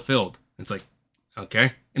is still filled. It's like,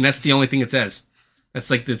 okay. And that's the only thing it says. It's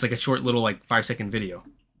like a short little like 5-second video.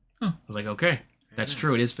 Huh. I was like, okay, that's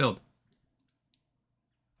true. It is filled.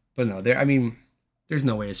 But no, there's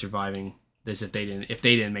no way of surviving this if they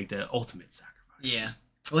didn't make the ultimate sacrifice. Yeah.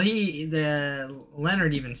 Well,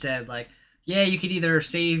 Leonard even said, like, yeah, you could either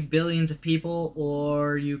save billions of people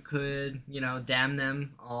or you could, damn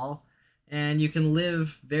them all. And you can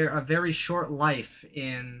live a very short life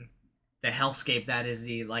in the hellscape that is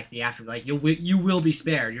the after. Like, you will be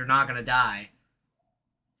spared. You're not going to die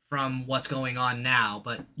from what's going on now,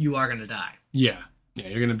 but you are going to die. Yeah. Yeah,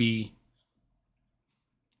 you're going to be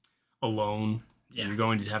alone. Yeah. You're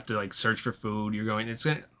going to have to, like, search for food.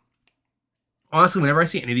 Honestly, whenever I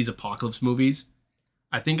see any of these apocalypse movies,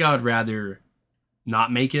 I think I would rather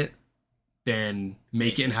not make it than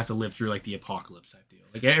make it and have to live through, like, the apocalypse type deal.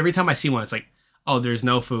 Like, every time I see one, it's like, oh, there's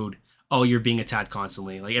no food. Oh, you're being attacked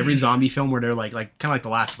constantly. Like, every zombie film where they're like kind of like The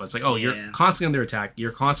Last of Us. Like, oh, you're constantly under attack.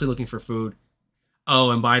 You're constantly looking for food. Oh,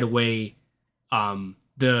 and by the way,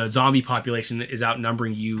 the zombie population is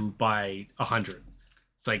outnumbering you by 100.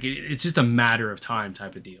 It's like, it's just a matter of time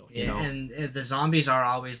type of deal. You know? And the zombies are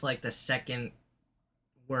always, like, the second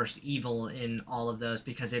worst evil in all of those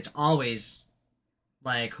because it's always,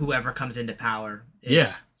 like, whoever comes into power.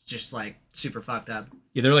 It's just, like, super fucked up.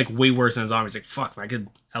 Yeah, they're, like, way worse than zombies. Like, fuck, I could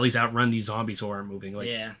at least outrun these zombies who aren't moving. Like,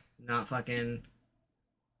 yeah, not fucking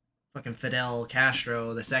Fidel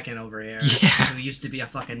Castro the second over here. Yeah. Who used to be a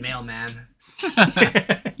fucking mailman.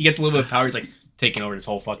 He gets a little bit of power. He's, like, taking over this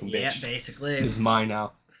whole fucking bitch. Yeah, basically. It's mine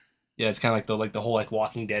now. Yeah, it's kind of like the whole, like,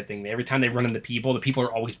 Walking Dead thing. Every time they run into people, the people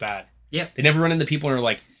are always bad. Yep. They never run into people and are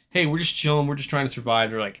like, hey, we're just chilling. We're just trying to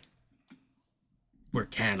survive. They're like, we're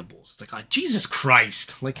cannibals. It's like, oh, Jesus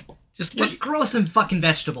Christ. Like, just grow some fucking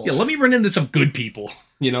vegetables. Yeah, let me run into some good people,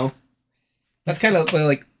 That's kind of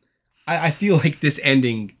like, I feel like this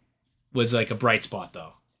ending was like a bright spot,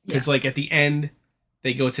 though. It's like at the end,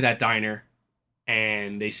 they go to that diner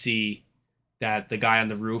and they see that the guy on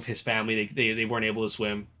the roof, his family, they weren't able to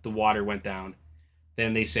swim. The water went down.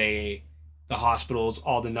 Then they say the hospitals,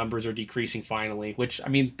 all the numbers are decreasing finally, which, I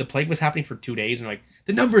mean, the plague was happening for 2 days and like,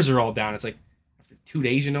 the numbers are all down. It's like, after 2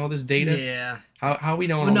 days, you know this data? Yeah. How we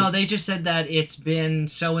know? Well, no, they just said that it's been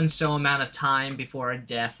so and so amount of time before a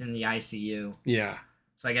death in the ICU. Yeah.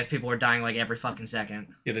 So I guess people were dying like every fucking second.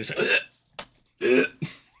 Yeah, they're just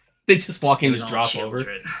they just walk in and drop children.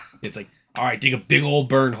 over. It's like, all right, dig a big old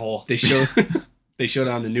burn hole. They showed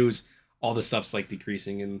on the news all the stuff's like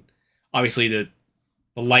decreasing, and obviously the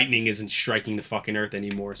lightning isn't striking the fucking earth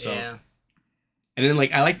anymore. So, yeah. And then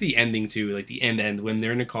like I like the ending too, like the end when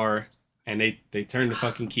they're in the car and they turn the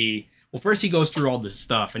fucking key. Well, first he goes through all this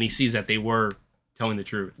stuff and he sees that they were telling the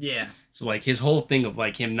truth. Yeah. So like his whole thing of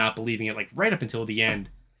like him not believing it, like right up until the end,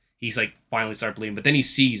 he's like finally start believing. But then he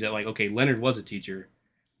sees that like, okay, Leonard was a teacher,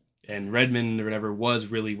 and Redmond or whatever was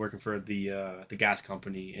really working for the gas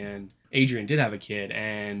company, and Adrian did have a kid,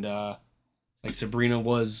 and like Sabrina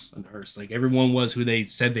was a nurse. Like everyone was who they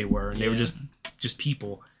said they were, and they were just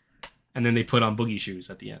people. And then they put on boogie shoes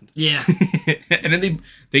at the end. Yeah. And then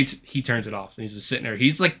he turns it off, and he's just sitting there.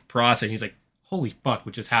 He's like processing. He's like, holy fuck,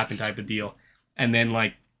 what just happened type of deal. And then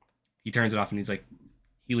like he turns it off, and he's like,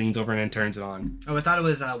 he leans over and then turns it on. Oh, I thought it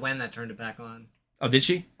was Wen that turned it back on. Oh, did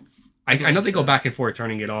she? I know they go back and forth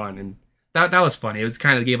turning it on, and that was funny. It was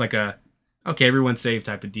kind of gave like a, okay, everyone's safe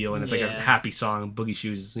type of deal, and it's like a happy song. Boogie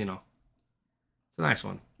Shoes, it's a nice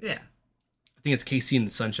one. Yeah. I think it's KC and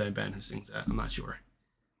the Sunshine Band who sings that. I'm not sure.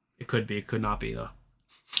 It could be. It could not be, though.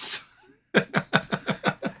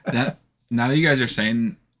 Now that you guys are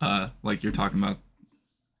saying, like you're talking about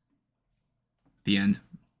the end,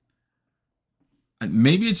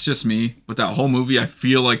 maybe it's just me, but that whole movie, I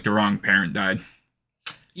feel like the wrong parent died.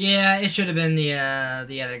 Yeah, it should have been the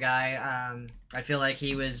other guy. I feel like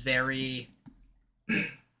he was very.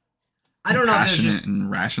 I don't know if it was Compassionate just...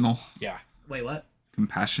 and rational. Yeah. Wait, what?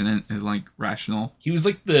 Compassionate and like rational. He was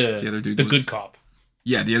like the other dude the was... good cop.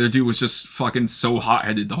 Yeah, the other dude was just fucking so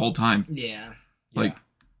hot-headed the whole time. Yeah. Like,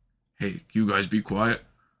 hey, you guys be quiet.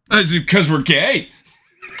 That's because we're gay.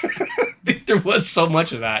 There was so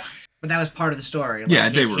much of that. But that was part of the story. Like, yeah,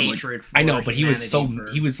 they his were hatred like... for I know, but he was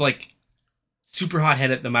humanity he was like super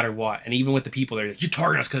hot-headed no matter what. And even with the people, they're like, you're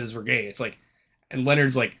targeting us because we're gay. It's like, and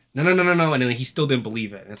Leonard's like, no. And then he still didn't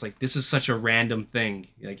believe it. And it's like, this is such a random thing.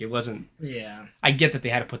 Like, it wasn't... Yeah. I get that they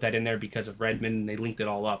had to put that in there because of Redmond, and they linked it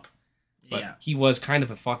all up. But Yeah. he was kind of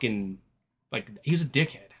a fucking, like, he was a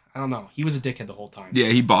dickhead. I don't know. He was a dickhead the whole time. Yeah,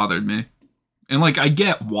 he bothered me. And, like, I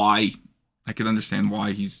get why. I could understand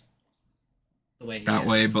why he's The way he that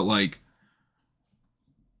way, is. but, like,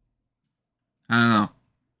 I don't know.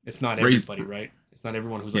 It's not Raise- everybody, right? It's not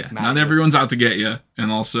everyone who's Yeah, like mad. not at you. everyone's out to get you.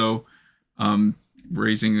 And also,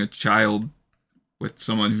 raising a child with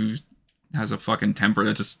someone who has a fucking temper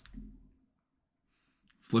that just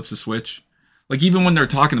flips a switch. Like, even when they're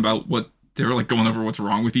talking about what they're like going over what's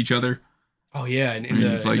wrong with each other. Oh yeah, in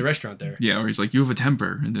He's the like- restaurant there. Yeah, where he's like, you have a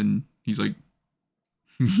temper. And then he's like,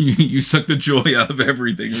 you suck the joy out of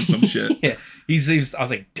everything or some shit. Yeah, he's. I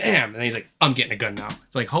was like, damn, and then he's like, I'm getting a gun now.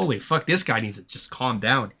 It's like, holy fuck, this guy needs to just calm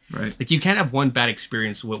down. Right. Like, you can't have one bad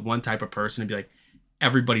experience with one type of person and be like,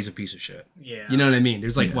 everybody's a piece of shit. Yeah. You know what I mean?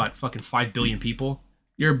 There's like Yeah. what, fucking 5 billion people.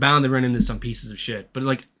 You're bound to run into some pieces of shit. But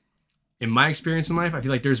like, in my experience in life, I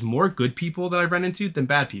feel like there's more good people that I've run into than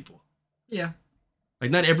bad people. Yeah.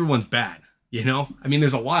 Like, not everyone's bad, you know? I mean,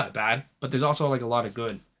 there's a lot of bad, but there's also like a lot of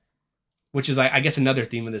good, which is, I guess, another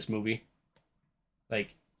theme of this movie.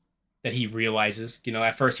 Like, that he realizes, you know,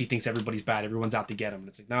 at first he thinks everybody's bad, everyone's out to get him. And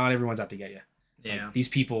it's like, not everyone's out to get you. Yeah. Like, these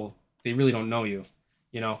people, they really don't know you,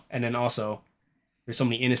 you know? And then also, there's so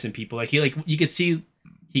many innocent people. Like, you could see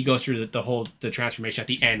he goes through the transformation at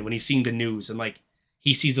the end when he's seeing the news and like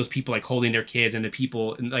he sees those people like holding their kids and the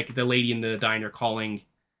people and like the lady in the diner calling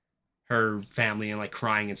her family and like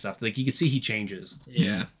crying and stuff. Like, you can see he changes.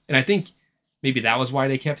 Yeah. And I think maybe that was why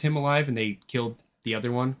they kept him alive and they killed the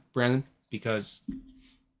other one, Brandon, because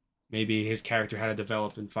maybe his character had to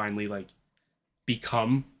develop and finally like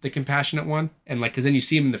become the compassionate one. And like, cause then you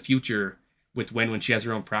see him in the future with when she has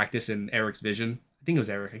her own practice and Eric's vision. I think it was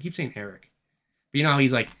Eric. I keep saying Eric. But you know how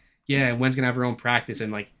he's like, yeah, Wen's gonna have her own practice,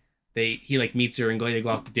 and like he like meets her and they go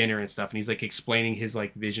out to dinner and stuff, and he's like explaining his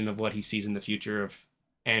like vision of what he sees in the future of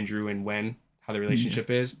Andrew and Wen, how the relationship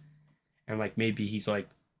is. And like maybe he's like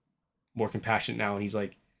more compassionate now and he's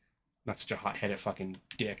like not such a hot-headed fucking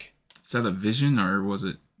dick. Is that a vision or was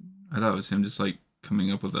it? I thought it was him just like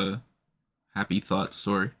coming up with a happy thought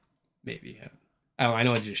story. Maybe, yeah. I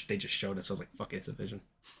know they just showed us. So I was like, fuck it, it's a vision.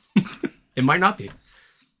 It might not be.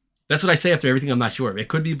 That's what I say after everything. I'm not sure. It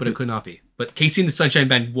could be, but it could not be. But Casey and the Sunshine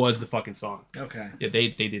Band was the fucking song. Okay. Yeah, they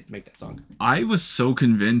did make that song. I was so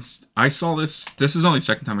convinced. I saw this. This is only the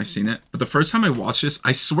second time I've seen it. But the first time I watched this,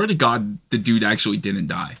 I swear to God, the dude actually didn't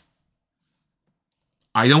die.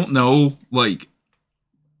 I don't know. Like,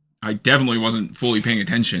 I definitely wasn't fully paying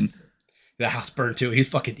attention. The house burned too.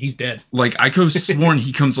 He's dead. Like, I could have sworn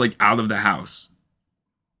he comes, like, out of the house.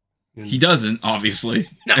 He doesn't, obviously.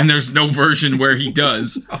 And there's no version where he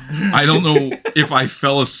does. I don't know if I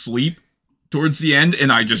fell asleep towards the end and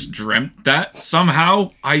I just dreamt that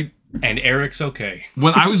somehow. And Eric's okay.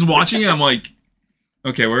 When I was watching it, I'm like,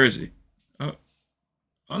 okay, where is he?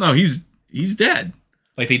 Oh no, he's dead.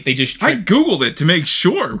 Like they just I Googled it to make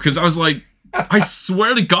sure because I was like, I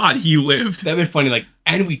swear to God, he lived. that'd been funny. Like,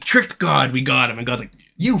 and we tricked God. We got him. And God's like,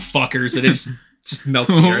 you fuckers. And it just melts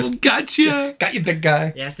the earth. Oh, gotcha. Got you, big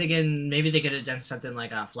guy. Yeah, I was thinking maybe they could have done something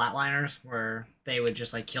like Flatliners, where they would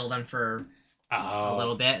just like kill them for a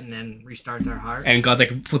little bit and then restart their heart. And God's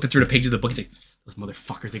like flipping through the pages of the book. He's like, those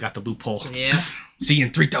motherfuckers, they got the loophole. Yeah. See you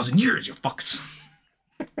in 3,000 years, you fucks.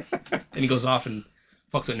 And he goes off and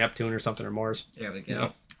fucks with Neptune or something or Mars. There we go. You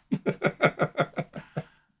know?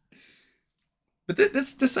 But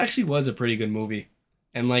this actually was a pretty good movie.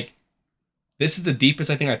 And like, this is the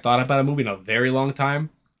deepest I think I thought about a movie in a very long time.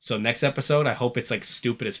 So next episode, I hope it's like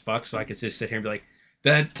stupid as fuck so I can just sit here and be like,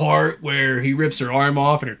 that part where he rips her arm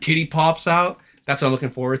off and her titty pops out, that's what I'm looking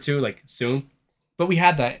forward to, like, soon. But we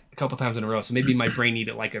had that a couple times in a row, so maybe my brain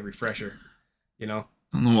needed like a refresher, you know?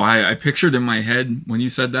 I don't know why. I pictured in my head when you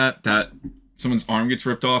said that someone's arm gets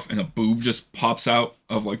ripped off and a boob just pops out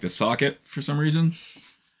of like the socket for some reason.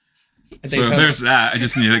 So there's that. I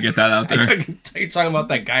just need to get that out there. You're talking about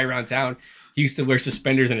that guy around town. He used to wear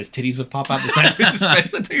suspenders and his titties would pop out the side of his suspenders.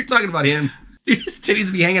 I thought you were talking about him. Dude, his titties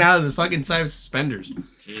would be hanging out of the fucking side of suspenders.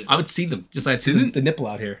 Jeez. I would see them. Just like I'd see the nipple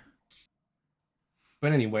out here.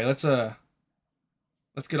 But anyway, let's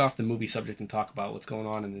get off the movie subject and talk about what's going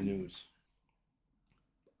on in the news.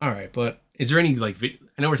 All right, but is there any like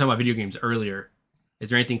I know we're talking about video games earlier. Is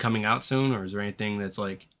there anything coming out soon, or is there anything that's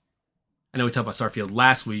like? I know we talked about Starfield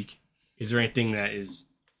last week. Is there anything that is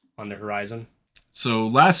on the horizon? So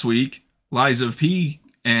last week, Lies of P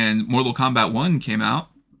and Mortal Kombat 1 came out.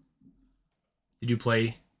 Did you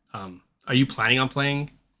play? Are you planning on playing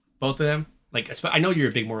both of them? Like, I know you're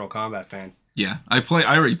a big Mortal Kombat fan. Yeah, I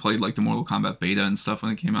already played like the Mortal Kombat beta and stuff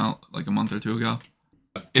when it came out like a month or two ago.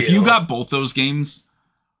 If you got both those games,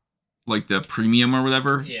 like the premium or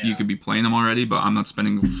whatever, Yeah. you could be playing them already, but I'm not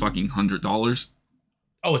spending fucking $100.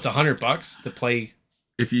 Oh, it's $100 to play.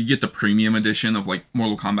 If you get the premium edition of like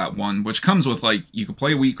Mortal Kombat 1, which comes with like you can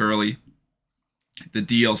play a week early, the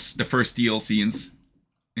DLC, the first DLC is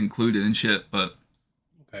included and shit, but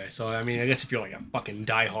Okay, so I mean, I guess if you're like a fucking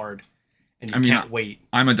diehard and you I mean, can't wait.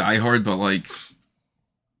 I'm a diehard, but like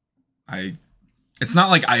it's not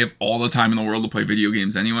like I have all the time in the world to play video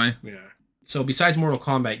games anyway. Yeah. So besides Mortal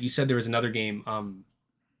Kombat, you said there was another game,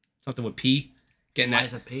 something with P, getting that,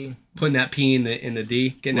 Liza P. putting that P in the D,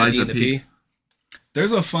 getting that Liza D in the P.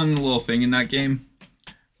 There's a fun little thing in that game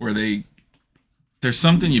where there's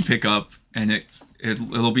something you pick up and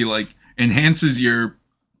it'll be like enhances your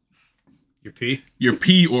Your P.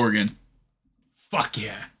 P organ. Fuck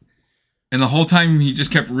yeah. And the whole time he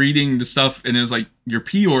just kept reading the stuff and it was like your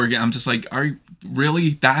P organ. I'm just like, are you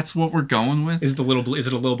really? That's what we're going with? Is it a little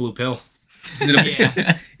blue pill? Is it a,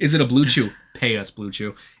 Yeah. Is it a Blue Chew? Pay us, Blue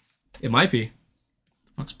Chew. It might be.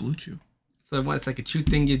 What's Blue Chew? So it's like a chew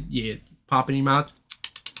thing you pop in your mouth,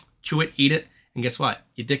 chew it, eat it, and guess what?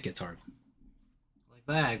 Your dick gets hard. Like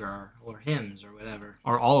Viagra or Hims or whatever.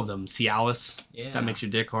 Or all of them. Cialis. Yeah. That makes your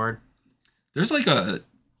dick hard. There's like a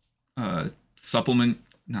not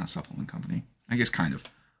supplement company. I guess kind of.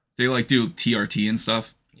 They like do TRT and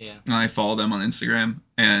stuff. Yeah. And I follow them on Instagram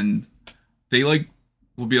and they like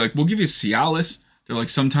will be like, we'll give you Cialis. They're like,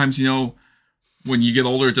 sometimes, you know, when you get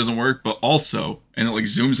older it doesn't work, but also, and it like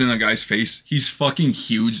zooms in a guy's face. He's fucking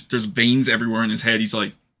huge. There's veins everywhere in his head. He's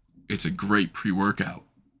like, it's a great pre-workout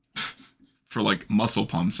for like muscle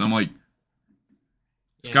pumps. I'm like,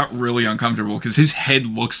 it's got really uncomfortable because his head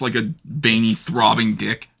looks like a veiny, throbbing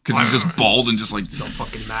dick because he's just bald and just like, So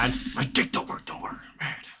fucking mad. My dick don't work, I'm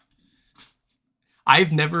mad.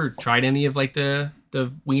 I've never tried any of like the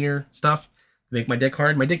wiener stuff to make my dick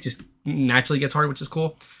hard. My dick just naturally gets hard, which is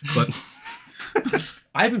cool. But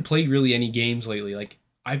I haven't played really any games lately. Like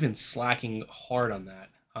I've been slacking hard on that.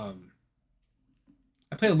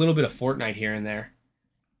 I play a little bit of Fortnite here and there.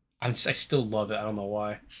 I still love it. I don't know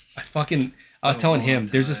why. I was telling him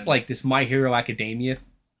there's this like this My Hero Academia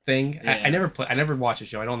thing. Yeah. I never watched the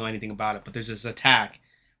show. I don't know anything about it, but there's this attack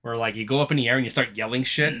where like you go up in the air and you start yelling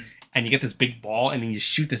shit and you get this big ball and then you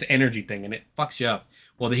shoot this energy thing and it fucks you up.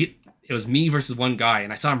 Well, it was me versus one guy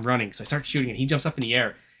and I saw him running, so I start shooting and he jumps up in the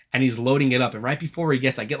air and he's loading it up, and right before I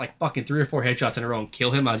get like fucking 3 or 4 headshots in a row and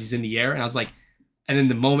kill him as he's in the air, and I was like, and then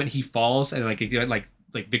the moment he falls and like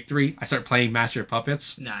victory, I start playing Master of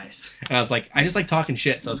Puppets. Nice. And I was like, I just like talking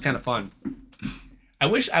shit, so it's kind of fun. I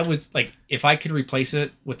wish I was like, if I could replace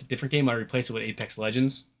it with a different game, I'd replace it with Apex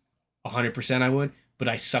Legends. 100% I would, but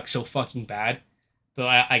I suck so fucking bad. So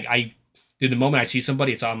dude, the moment I see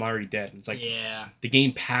somebody, I'm already dead. And it's like, Yeah. the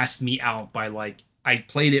game passed me out by like, I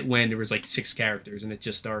played it when there was like 6 characters and it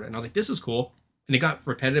just started. And I was like, this is cool. And it got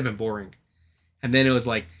repetitive and boring. And then it was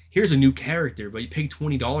like, here's a new character, but you paid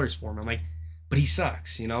 $20 for him. I'm like, but he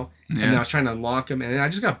sucks, you know? yeah. And then I was trying to unlock him, and then I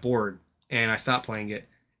just got bored, and I stopped playing it.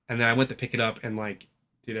 And then I went to pick it up, and like,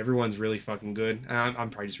 dude, everyone's really fucking good. And I'm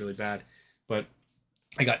probably just really bad, but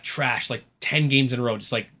I got trashed like 10 games in a row,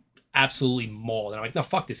 just like absolutely mauled. And I'm like, no,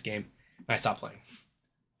 fuck this game. And I stopped playing.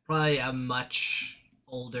 Probably a much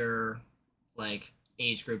older, like,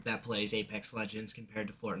 age group that plays Apex Legends compared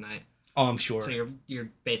to Fortnite. Oh, I'm sure. So you're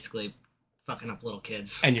basically fucking up little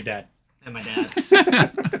kids. And your dad. And my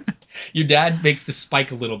dad. Your dad makes the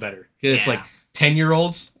spike a little better. It's Yeah. like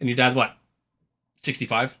 10-year-olds, and your dad's what?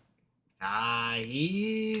 65?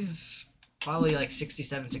 He's probably like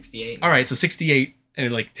 67, 68. All right, so 68,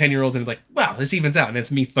 and like 10-year-olds, and like, wow, this evens out. And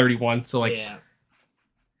it's me, 31. So like,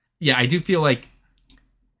 yeah, I do feel like,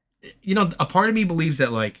 you know, a part of me believes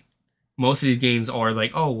that like most of these games are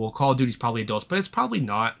like, oh, well, Call of Duty's probably adults, but it's probably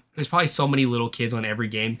not. There's probably so many little kids on every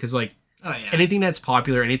game because like Oh, yeah. anything that's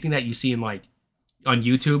popular, anything that you see in like on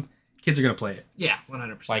YouTube, kids are gonna play it. Yeah,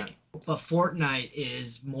 100%. Like- but Fortnite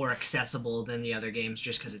is more accessible than the other games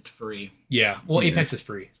just because it's free. Yeah. Well, Yeah. Apex is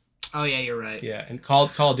free. Oh, yeah, you're right. Yeah, and Call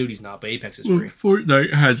of Duty's not, but Apex is Well, free.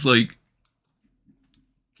 Fortnite has like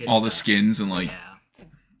Kid all the stuff. skins and like Yeah.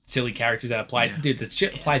 Silly characters that apply. Yeah. Dude, that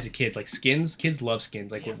shit applies to kids. Like skins, kids love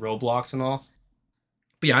skins, like with Roblox and all.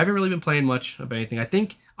 But yeah, I haven't really been playing much of anything. I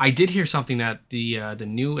think I did hear something that the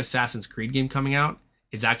new Assassin's Creed game coming out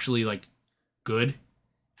is actually like good.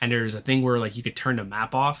 And there's a thing where like you could turn the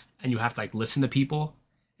map off and you have to like listen to people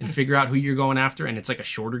and figure out who you're going after. And it's like a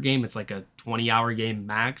shorter game. It's like a 20-hour game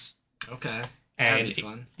max. Okay. And That'd be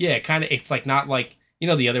fun. yeah, kind of. It's like not like, you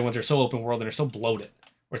know, the other ones are so open world and they're so bloated.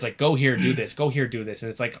 Where it's like, go here, do this, go here, do this, and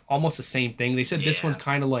it's like almost the same thing. They said this Yeah. one's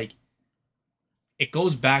kind of like, it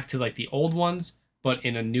goes back to like the old ones, but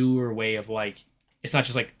in a newer way of like, It's not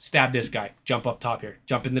just like stab this guy, jump up top here,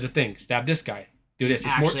 jump into the thing, stab this guy, do this. It's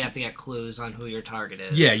Actually more, have to get clues on who your target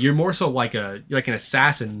is. yeah, you're more so like you're like an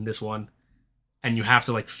assassin in this one, and you have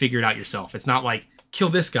to like figure it out yourself. It's not like kill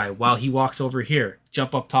this guy while he walks over here,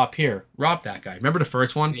 jump up top here, rob that guy. Remember the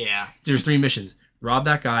first one? Yeah. There's 3 missions: rob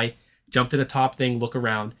that guy, jump to the top thing, look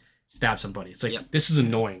around, stab somebody. It's like this is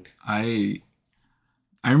annoying. I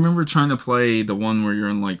remember trying to play the one where you're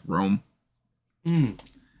in like Rome, Mm.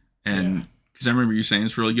 and because I remember you saying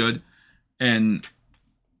it's really good, and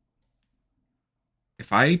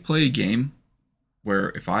if I play a game where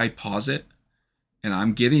if I pause it and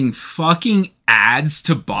I'm getting fucking ads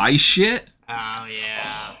to buy shit, Oh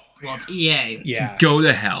yeah. Well, it's EA. Yeah. go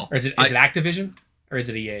to hell. Or is it Activision or is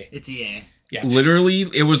it EA? It's EA. Yeah. Literally,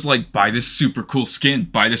 it was like, buy this super cool skin,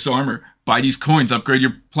 buy this armor, buy these coins, upgrade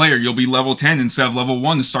your player, you'll be level 10 instead of level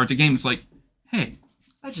 1 to start the game. It's like, hey,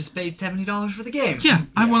 I just paid $70 for the game. yeah,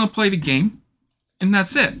 I want to play the game, and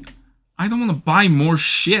that's it. I don't want to buy more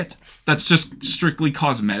shit that's just strictly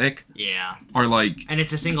cosmetic, Yeah. or like, And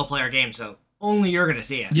it's a single player game, so only you're gonna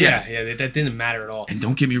see it. Yeah, that didn't matter at all. and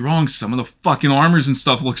don't get me wrong, some of the fucking armors and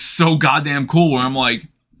stuff look so goddamn cool, where I'm like,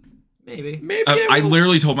 Maybe. Maybe I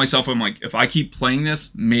literally told myself, I'm like, if I keep playing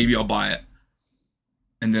this, maybe I'll buy it.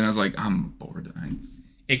 And then I was like, I'm bored.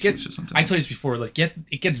 It gets. switch it sometimes. I told you this before. Like, it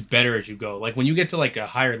gets better as you go. Like when you get to like a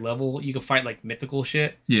higher level, you can fight like mythical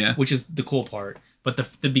shit, Yeah. which is the cool part. But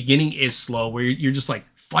the beginning is slow, where you're just like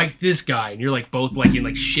fight this guy, and you're like both like in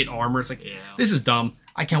like shit armor. It's like this is dumb.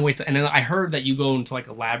 I can't wait. And then I heard that you go into like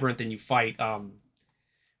a labyrinth and you fight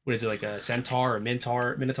what is it, like a centaur or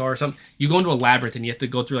minotaur or something? You go into a labyrinth and you have to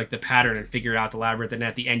go through like the pattern and figure out the labyrinth, and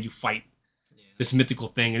at the end you fight this mythical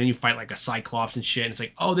thing, and then you fight like a cyclops and shit. And it's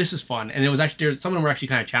like, oh, this is fun. And it was actually some of them were actually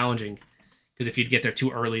kind of challenging because if you'd get there too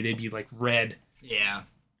early, they'd be like red. Yeah.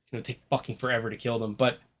 It would take fucking forever to kill them.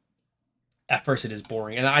 But at first it is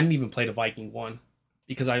boring, and I didn't even play the Viking one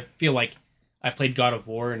because I feel like I've played God of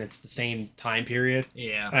War and it's the same time period.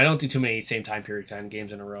 Yeah. And I don't do too many same time period kind of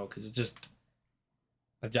games in a row because it's just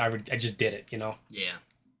I just did it, you know. Yeah.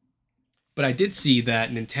 But I did see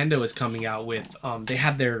that Nintendo is coming out with they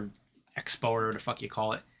had their expo or whatever the fuck you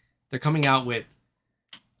call it. They're coming out with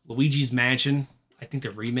Luigi's Mansion. I think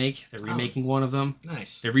the remake. They're remaking one of them.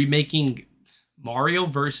 Nice. They're remaking Mario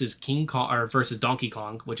versus King Kong or versus Donkey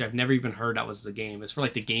Kong, which I've never even heard that was the game. It's for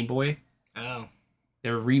like the Game Boy. Oh.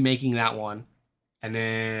 They're remaking that one, and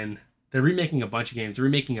then they're remaking a bunch of games. They're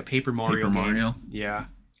remaking a Paper Mario game. Mario. Yeah.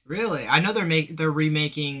 Really? I know they're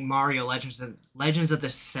remaking Mario Legends of the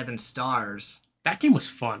Seven Stars. That game was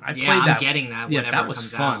fun. I Yeah, played I'm that. getting that Yeah, whenever that it was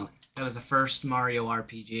comes fun. out. That was the first Mario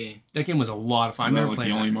RPG. That game was a lot of fun. I remember like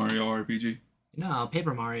playing the only that. Mario RPG. No,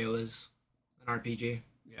 Paper Mario is an RPG.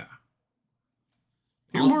 Yeah.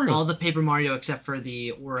 Paper Mario's- All the Paper Mario except for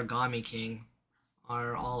the Origami King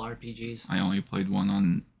are all RPGs. I only played one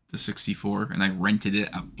on the 64, and I rented it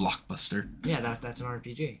at Blockbuster. Yeah, that's an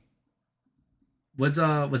RPG. Was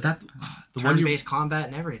that the one you Turn-based combat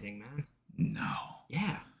and everything, man. No.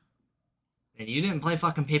 Yeah. And you didn't play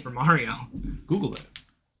fucking Paper Mario. Google it?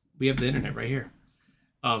 We have the internet right here.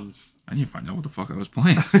 I didn't find out what the fuck I was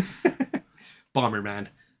playing. Bomberman.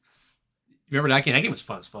 Remember that game? That game was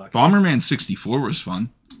fun as fuck. Bomberman 64 was fun.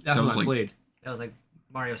 That's that what was I like- played. That was like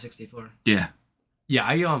Mario 64. Yeah. Yeah,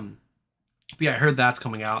 I heard that's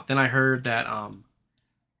coming out. Then I heard that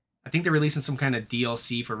I think they're releasing some kind of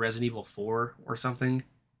DLC for Resident Evil 4 or something.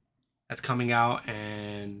 That's coming out,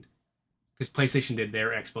 and because PlayStation did their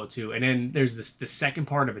expo too. And then there's the second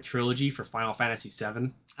part of a trilogy for Final Fantasy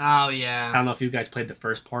VII. Oh I yeah. don't know if you guys played the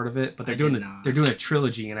first part of it, but they're I doing did not. they're doing a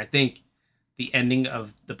trilogy, and I think the ending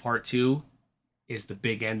of the part 2 is the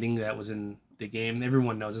big ending that was in the game.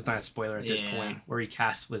 Everyone knows it's not a spoiler at this Yeah. point. Where he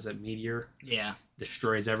casts was a meteor, Yeah.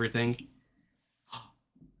 destroys everything.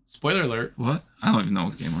 Spoiler alert: What? I don't even know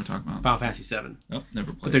what game we're talking about. Final Fantasy VII. Nope,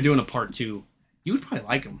 never But played. they're doing a part 2. You would probably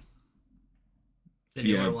like them.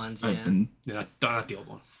 The newer ones, I've yeah. been. Yeah, not the old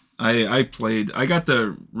one. I played. I got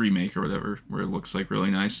the remake or whatever, where it looks like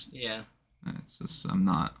really nice. Yeah. It's just I'm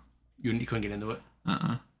not. You couldn't get into it.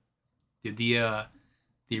 Uh-uh.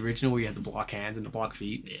 The original where you had the block hands and the block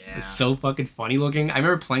feet. Yeah. It's so fucking funny looking. I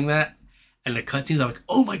remember playing that, and the cutscenes. I'm like,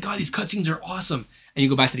 oh my god, these cutscenes are awesome. And you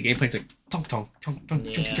go back to the gameplay, it's like tonk tonk tonk tonk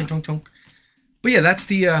tonk Yeah. tonk tonk tonk. But yeah, that's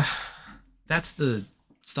the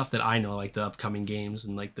stuff that I know, like the upcoming games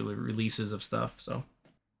and like the releases of stuff. So,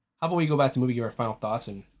 how about we go back to the movie, give our final thoughts,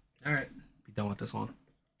 and All right. be done with this one.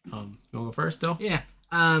 You want to go first, though? Yeah.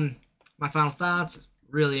 My final thoughts.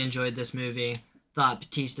 Really enjoyed this movie. Thought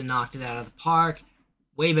Batista knocked it out of the park.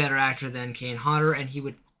 Way better actor than Kane Hodder, and he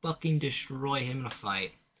would fucking destroy him in a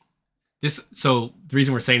fight. So the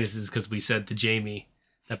reason we're saying this is because we said to Jamie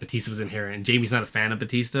that Batista was in here, and Jamie's not a fan of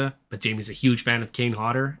Batista, but Jamie's a huge fan of Kane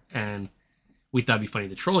Hodder, and we thought it'd be funny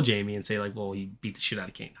to troll Jamie and say like, well, he beat the shit out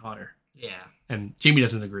of Kane Hodder, Yeah. and Jamie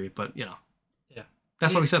doesn't agree, but Yeah.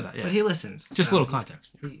 that's why we said that. Yeah, But he listens. just a so little he's-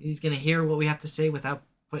 context. He's gonna hear what we have to say without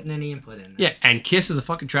putting any input in. Yeah, and Kiss is a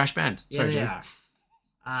fucking trash band. Yeah, Sorry, they Jamie. are.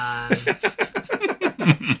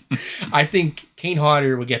 I think Kane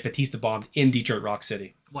Hodder would get Batista bombed in Detroit Rock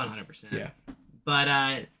City. 100%. Yeah. But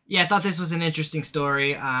yeah, I thought this was an interesting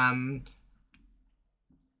story. Thought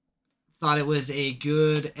it was a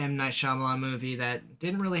good M. Night Shyamalan movie that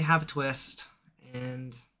didn't really have a twist,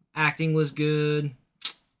 and acting was good.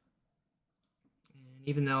 And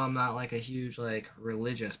even though I'm not like a huge like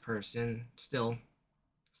religious person,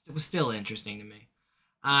 it was still interesting to me.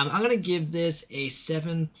 I'm gonna give this a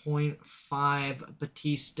 7.5.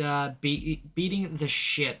 Batista beating the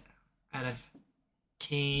shit out of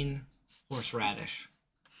Kane Horseradish.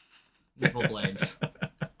 Nipple blades.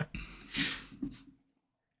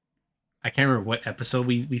 I can't remember what episode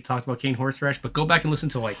we talked about Kane Horseradish, but go back and listen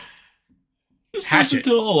to like Just Hatchet.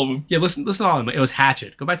 listen to all of them. yeah, listen to all of them. It was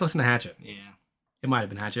Hatchet. Go back to listen to Hatchet. Yeah. It might have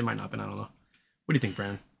been Hatchet. It might not have been. I don't know. What do you think,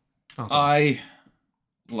 Brandon? Oh, I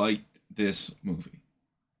liked this movie.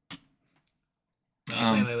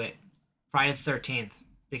 Wait. Friday the 13th.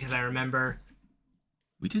 Because I remember,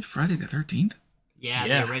 We did Friday the 13th? yeah,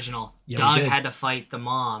 Yeah. the original. Yeah, we Doug did. had to fight the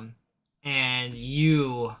mom, and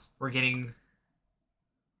you were getting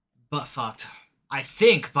butt fucked. I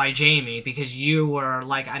think by Jamie, because you were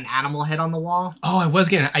like an animal head on the wall, Oh, I was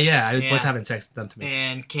getting. I was Yeah. having sex done to me.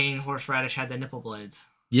 and Kane Horseradish had the nipple blades.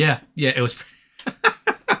 Yeah, it was.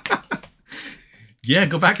 Yeah,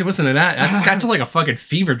 go back and listen to that. That's like a fucking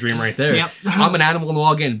fever dream right there. Yep. I'm an animal on the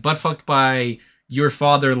wall getting butt fucked by your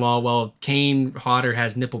father-in-law while Kane Hodder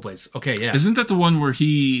has nipple blades. Okay, yeah. Isn't that the one where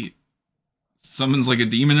he summons like a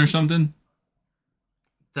demon or something?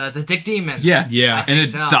 The Dick Demon. Yeah. Yeah. And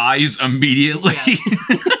it So. dies immediately.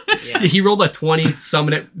 Yes. He rolled a 20,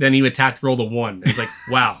 summoned it, then he attacked, rolled a 1. It's like,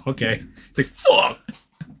 wow, okay. It's like, fuck.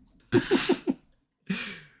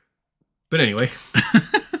 But anyway.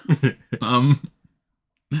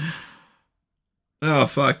 Oh,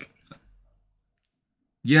 fuck.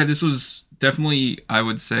 Yeah, this was definitely, I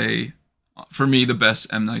would say, for me, the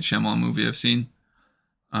best M. Night Shyamalan movie I've seen.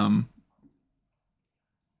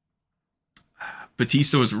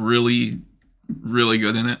 Batista was really, really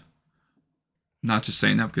good in it. Not just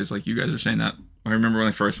saying that because, like, you guys are saying that. I remember when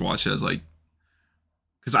I first watched it, I was like,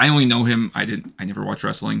 because I only know him. I never watched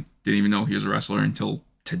wrestling. Didn't even know he was a wrestler until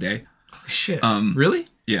today. Oh, shit. Really?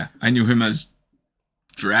 Yeah, I knew him as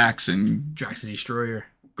Drax and Drax the Destroyer.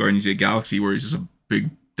 Guardians of the Galaxy, where he's just a big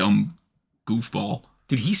dumb goofball.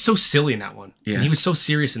 Dude, he's so silly in that one. Yeah. And he was so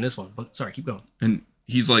serious in this one. But sorry, keep going. And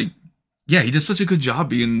he's like, yeah, he does such a good job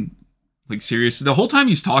being like serious. The whole time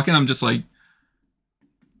he's talking, I'm just like,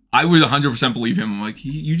 I would 100% believe him. I'm like,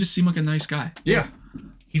 you just seem like a nice guy. Yeah.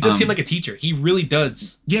 He does seem like a teacher. He really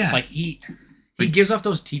does. Yeah. Like he gives off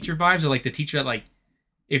those teacher vibes, or like the teacher that like,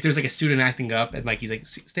 if there's like a student acting up and like he's like,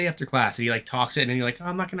 stay after class, and he like talks it, and then you're like, oh,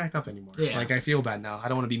 I'm not gonna act up anymore. Yeah. Like I feel bad now. I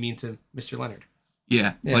don't want to be mean to Mr. Leonard.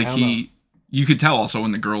 Yeah. Yeah, Like I don't you could tell also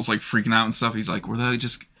when the girl's like freaking out and stuff, he's like, well, they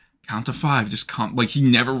just count to 5, just count. Like he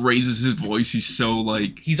never raises his voice. He's so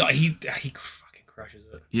like, He fucking crushes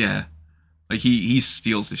it. yeah. Like he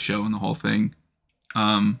steals the show and the whole thing.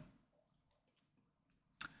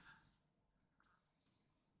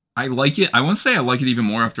 I like it. I won't say I like it even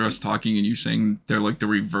more after us talking and you saying they're like the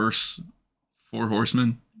reverse Four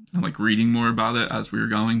Horsemen. And like reading more about it as we were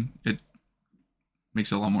going. It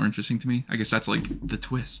makes it a lot more interesting to me. I guess that's like the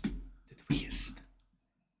twist. The twist.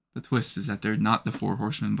 The twist is that they're not the Four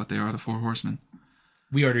Horsemen, but they are the Four Horsemen.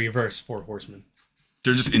 We are the reverse Four Horsemen.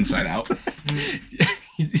 They're just inside out.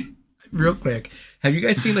 Real quick, have you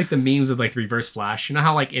guys seen like the memes of like the Reverse Flash? You know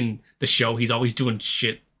how like in the show he's always doing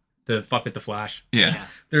shit to fuck with the Flash. Yeah.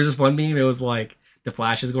 There's this one meme. It was like the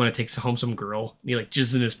Flash is going to take home some girl. And he like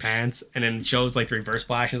jizzes in his pants, and then it shows like the Reverse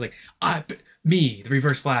Flash. And it's like, me, the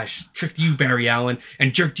Reverse Flash, tricked you, Barry Allen,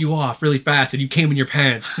 and jerked you off really fast, and you came in your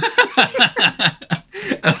pants. I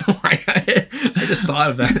don't know why I just thought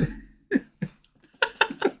of that.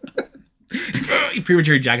 He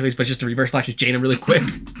premature ejaculates, but just a Reverse Flash is Jane him really quick.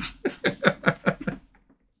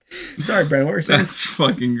 Sorry, Brandon, what were you saying? That's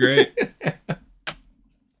fucking great.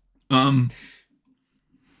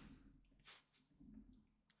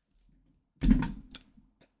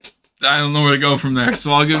 I don't know where to go from there.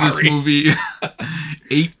 So I'll give this Sorry. movie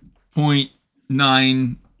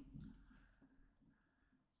 8.9.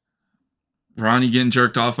 Ronnie getting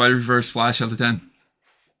jerked off by the Reverse Flash out of 10.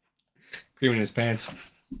 Creaming in his pants.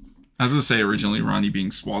 I was gonna say originally Ronnie being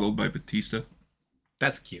swaddled by Batista.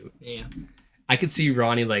 That's cute. Yeah. I could see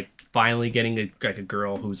Ronnie like finally getting a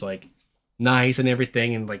girl who's like nice and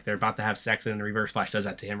everything, and like they're about to have sex, and then the Reverse Flash does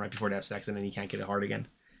that to him right before they have sex, and then he can't get it hard again,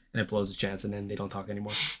 and it blows his chance, and then they don't talk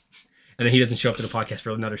anymore, and then he doesn't show up to the podcast for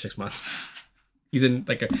another 6 months. He's in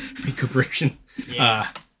like a recuperation. Yeah.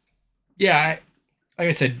 Like I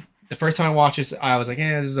said, the first time I watched this, I was like,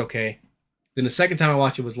 this is okay. Then the second time I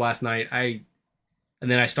watched it was last night. And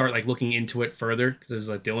then I start like looking into it further because it's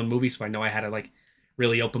a Dylan movie, so I know I had to like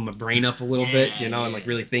really open my brain up a little bit, and like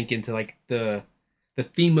really think into like the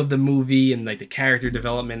theme of the movie and like the character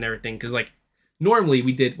development and everything. Because like normally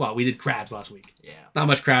we did Crabs last week. Yeah. Not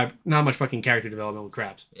much fucking character development with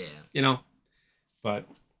Crabs. Yeah. But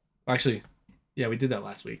actually, yeah, we did that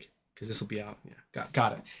last week because this will be out. Yeah,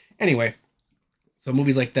 got it. Anyway, so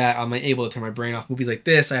movies like that, I'm able to turn my brain off. Movies like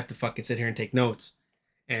this, I have to fucking sit here and take notes.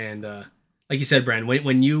 And like you said, Brandon,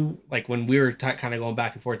 when we were kind of going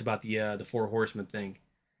back and forth about the Four Horsemen thing,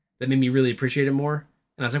 that made me really appreciate it more.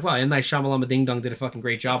 And I was like, wow, M. Night Shyamalan Ding Dong did a fucking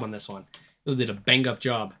great job on this one. He did a bang up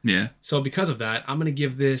job. Yeah. So because of that, I'm gonna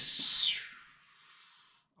give this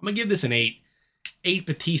an 8. 8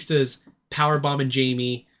 Batistas powerbombing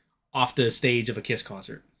Jamie off the stage of a Kiss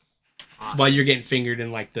concert. Awesome. While you're getting fingered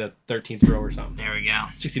in like the 13th row or something. There we go.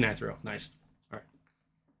 69th row. Nice. All right.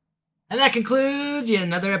 And that concludes yet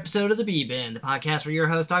another episode of the B-Bin, the podcast where your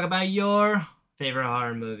hosts talk about your favorite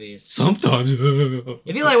horror movies. Sometimes.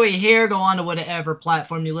 If you like what you hear, go on to whatever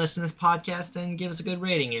platform you listen to this podcast and give us a good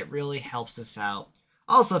rating. It really helps us out.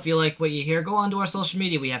 Also, if you like what you hear, go on to our social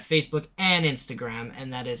media. We have Facebook and Instagram,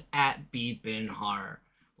 and that is at @BBinHorror.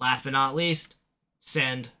 Last but not least,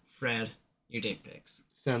 send Fred your dick pics.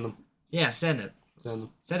 Send them. Yeah, send it. Send them.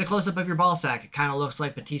 Send a close-up of your ball sack. It kind of looks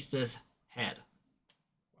like Batista's head.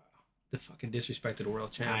 The fucking disrespected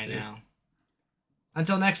world champ. I dude. know.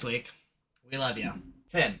 Until next week, we love you.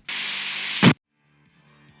 Finn.